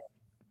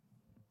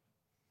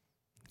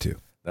 Too.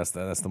 That's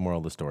the moral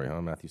of the story,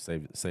 huh, Matthew?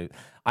 Save.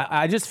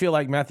 I just feel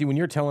like, Matthew, when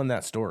you're telling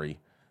that story,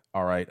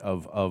 all right,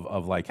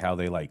 of like how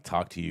they like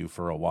talk to you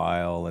for a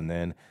while, and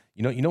then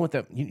you know what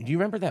do you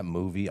remember that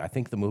movie? I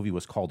think the movie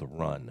was called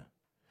Run,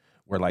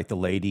 where like the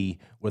lady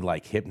would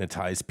like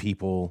hypnotize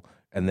people,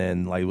 and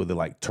then like would they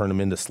like turn them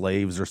into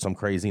slaves or some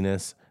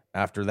craziness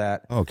after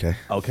that. Okay.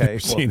 Well,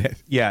 seen it.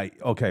 Yeah.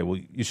 Okay. Well,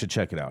 you should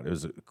check it out. It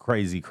was a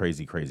crazy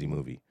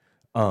movie.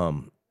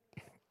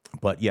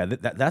 But yeah,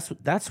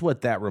 that's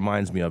what that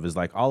reminds me of, is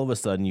like all of a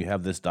sudden you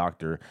have this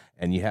doctor,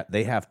 and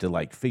they have to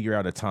like figure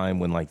out a time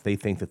when like they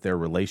think that their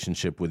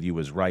relationship with you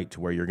is right,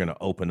 to where you're going to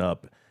open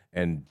up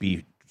and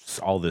be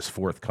all this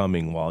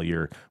forthcoming while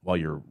you're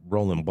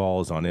rolling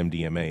balls on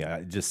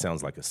MDMA. It just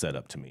sounds like a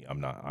setup to me. I'm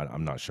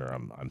not sure.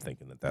 I'm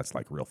thinking that that's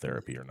like real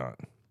therapy or not.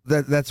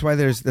 That's why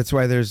there's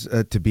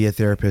to be a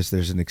therapist,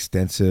 there's an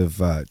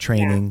extensive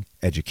training,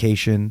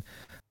 education,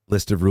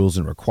 list of rules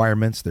and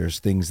requirements. There's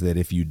things that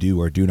if you do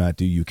or do not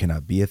do, you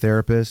cannot be a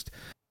therapist.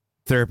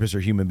 Therapists are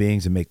human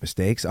beings and make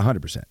mistakes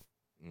 100%.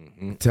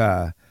 Mm-hmm.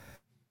 To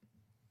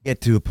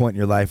get to a point in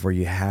your life where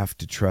you have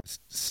to trust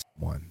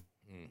someone.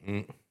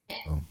 Mm-hmm.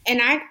 And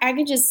I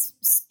could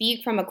just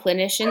speak from a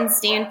clinician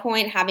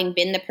standpoint, having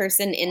been the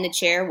person in the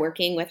chair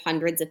working with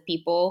hundreds of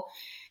people,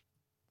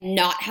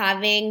 not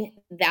having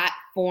that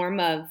form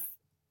of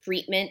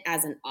treatment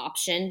as an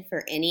option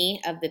for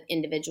any of the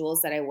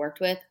individuals that I worked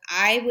with.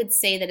 I would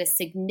say that a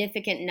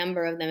significant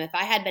number of them, if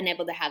I had been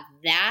able to have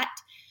that,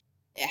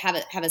 have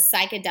a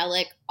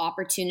psychedelic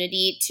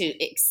opportunity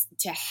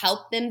to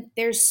help them,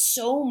 there's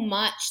so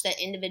much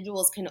that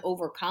individuals can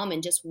overcome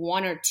in just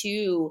one or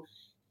two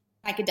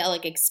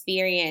psychedelic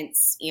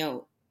experience,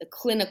 the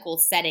clinical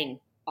setting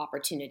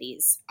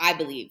opportunities, I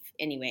believe,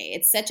 anyway.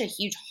 It's such a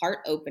huge heart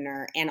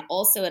opener. And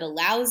also it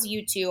allows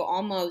you to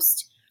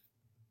almost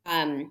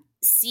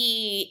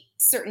see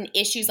certain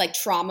issues, like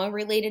trauma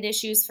related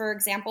issues, for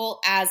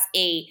example, as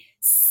a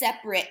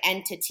separate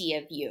entity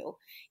of you.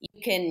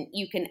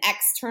 You can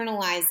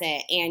externalize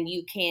it, and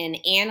you can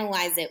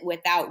analyze it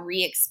without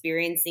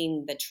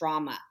re-experiencing the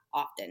trauma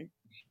often.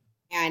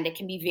 And it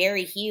can be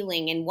very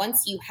healing. And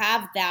once you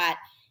have that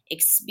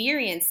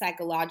experience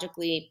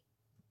psychologically,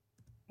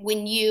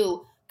 when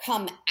you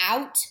come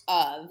out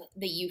of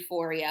the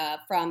euphoria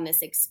from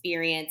this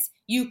experience,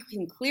 you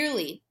can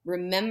clearly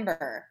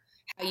remember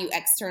how you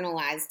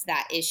externalized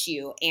that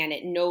issue, and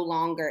it no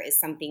longer is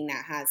something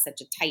that has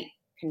such a tight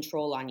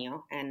control on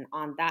you. And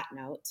on that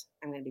note,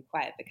 I'm going to be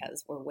quiet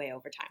because we're way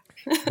over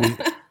time.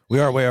 we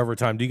are way over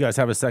time. Do you guys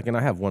have a second?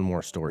 I have one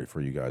more story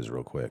for you guys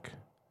real quick,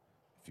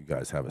 if you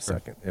guys have a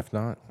second. If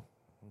not,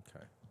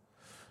 okay.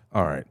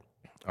 All right.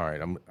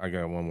 I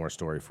got one more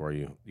story for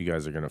you. You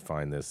guys are going to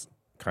find this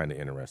kind of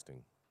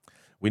interesting.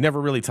 We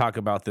never really talk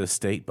about this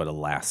state, but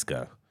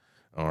Alaska.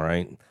 All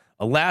right.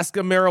 Alaska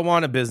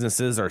marijuana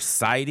businesses are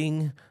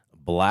citing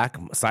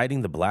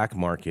the black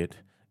market,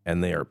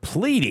 and they are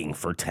pleading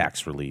for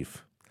tax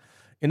relief.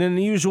 In an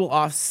unusual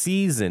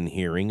off-season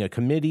hearing, a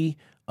committee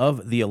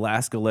of the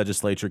Alaska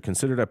legislature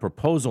considered a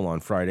proposal on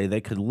Friday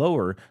that could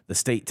lower the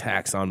state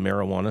tax on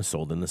marijuana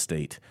sold in the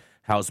state.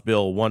 House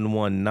Bill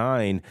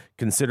 119,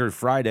 considered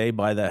Friday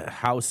by the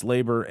House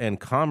Labor and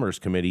Commerce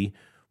Committee,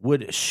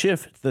 would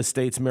shift the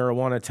state's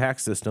marijuana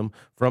tax system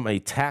from a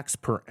tax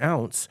per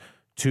ounce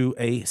to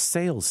a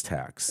sales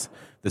tax.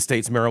 The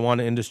state's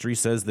marijuana industry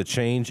says the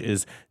change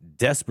is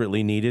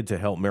desperately needed to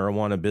help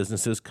marijuana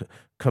businesses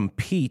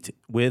compete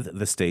with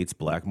the state's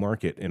black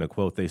market. In a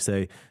quote, they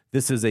say,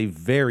 "This is a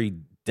very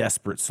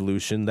desperate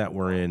solution that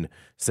we're in,"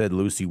 said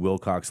Lucy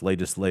Wilcox,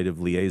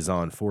 legislative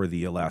liaison for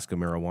the Alaska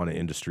Marijuana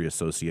Industry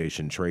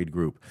Association trade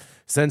group.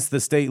 Since the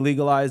state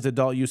legalized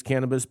adult use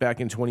cannabis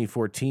back in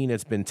 2014,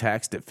 it's been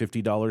taxed at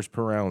 $50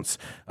 per ounce,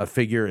 a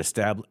figure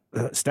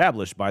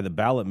established by the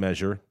ballot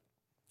measure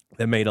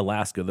that made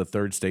Alaska the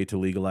third state to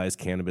legalize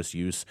cannabis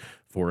use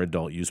for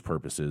adult use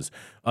purposes.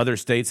 Other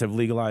states have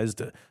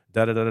legalized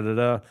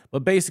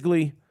but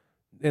basically,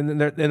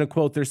 in a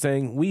quote, they're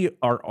saying, "We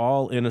are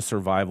all in a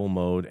survival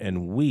mode,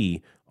 and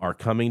we are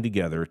coming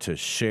together to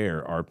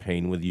share our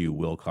pain with you,"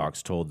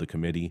 Wilcox told the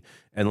committee.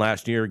 And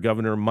last year,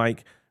 Governor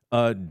Mike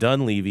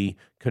Dunleavy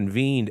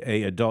convened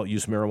a adult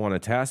use marijuana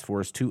task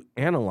force to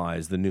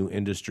analyze the new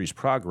industry's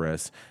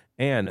progress.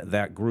 And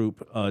that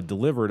group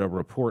delivered a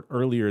report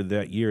earlier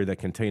that year that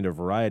contained a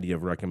variety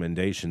of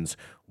recommendations.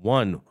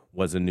 One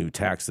was a new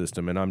tax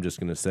system. And I'm just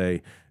going to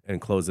say and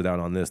close it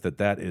out on this,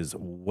 that is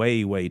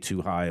way, way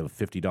too high of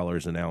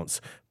 $50 an ounce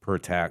per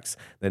tax.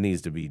 That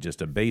needs to be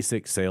just a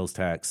basic sales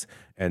tax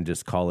and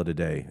just call it a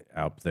day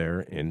out there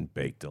in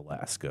baked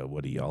Alaska.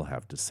 What do y'all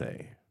have to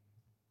say?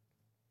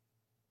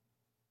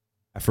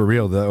 For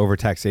real, the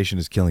overtaxation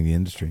is killing the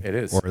industry. It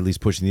is. Or at least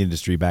pushing the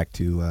industry back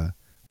to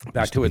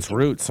its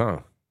roots, huh?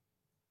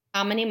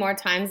 How many more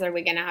times are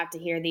we going to have to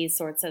hear these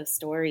sorts of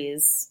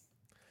stories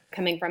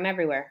coming from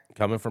everywhere?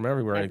 Coming from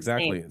everywhere,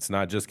 exactly. It's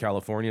not just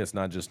California. It's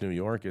not just New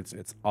York.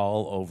 It's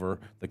all over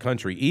the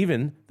country,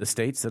 even the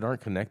states that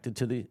aren't connected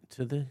to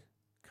the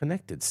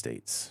connected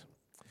states.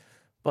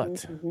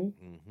 But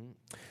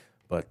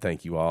But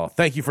thank you all.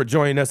 Thank you for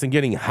joining us and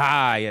getting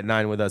high at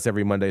 9 with us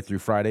every Monday through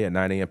Friday at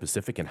 9 a.m.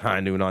 Pacific and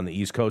high noon on the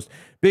East Coast.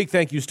 Big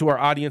thank yous to our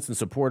audience and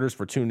supporters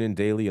for tuning in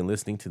daily and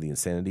listening to the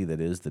insanity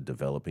that is the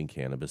developing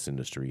cannabis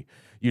industry.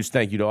 Huge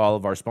thank you to all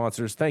of our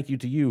sponsors. Thank you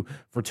to you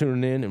for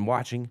tuning in and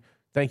watching.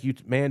 Thank you,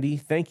 Mandy.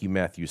 Thank you,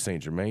 Matthew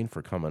St. Germain,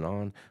 for coming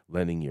on,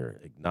 lending your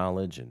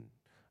knowledge and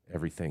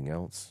everything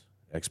else,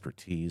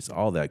 expertise,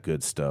 all that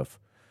good stuff.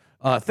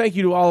 Thank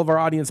you to all of our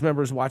audience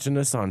members watching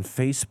us on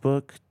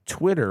Facebook,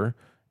 Twitter,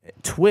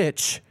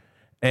 Twitch,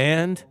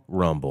 and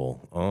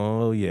Rumble.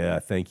 Oh, yeah.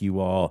 Thank you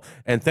all.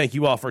 And thank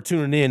you all for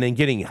tuning in and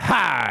getting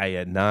high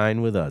at 9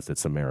 with us.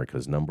 It's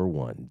America's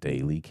 #1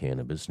 daily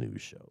cannabis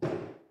news show.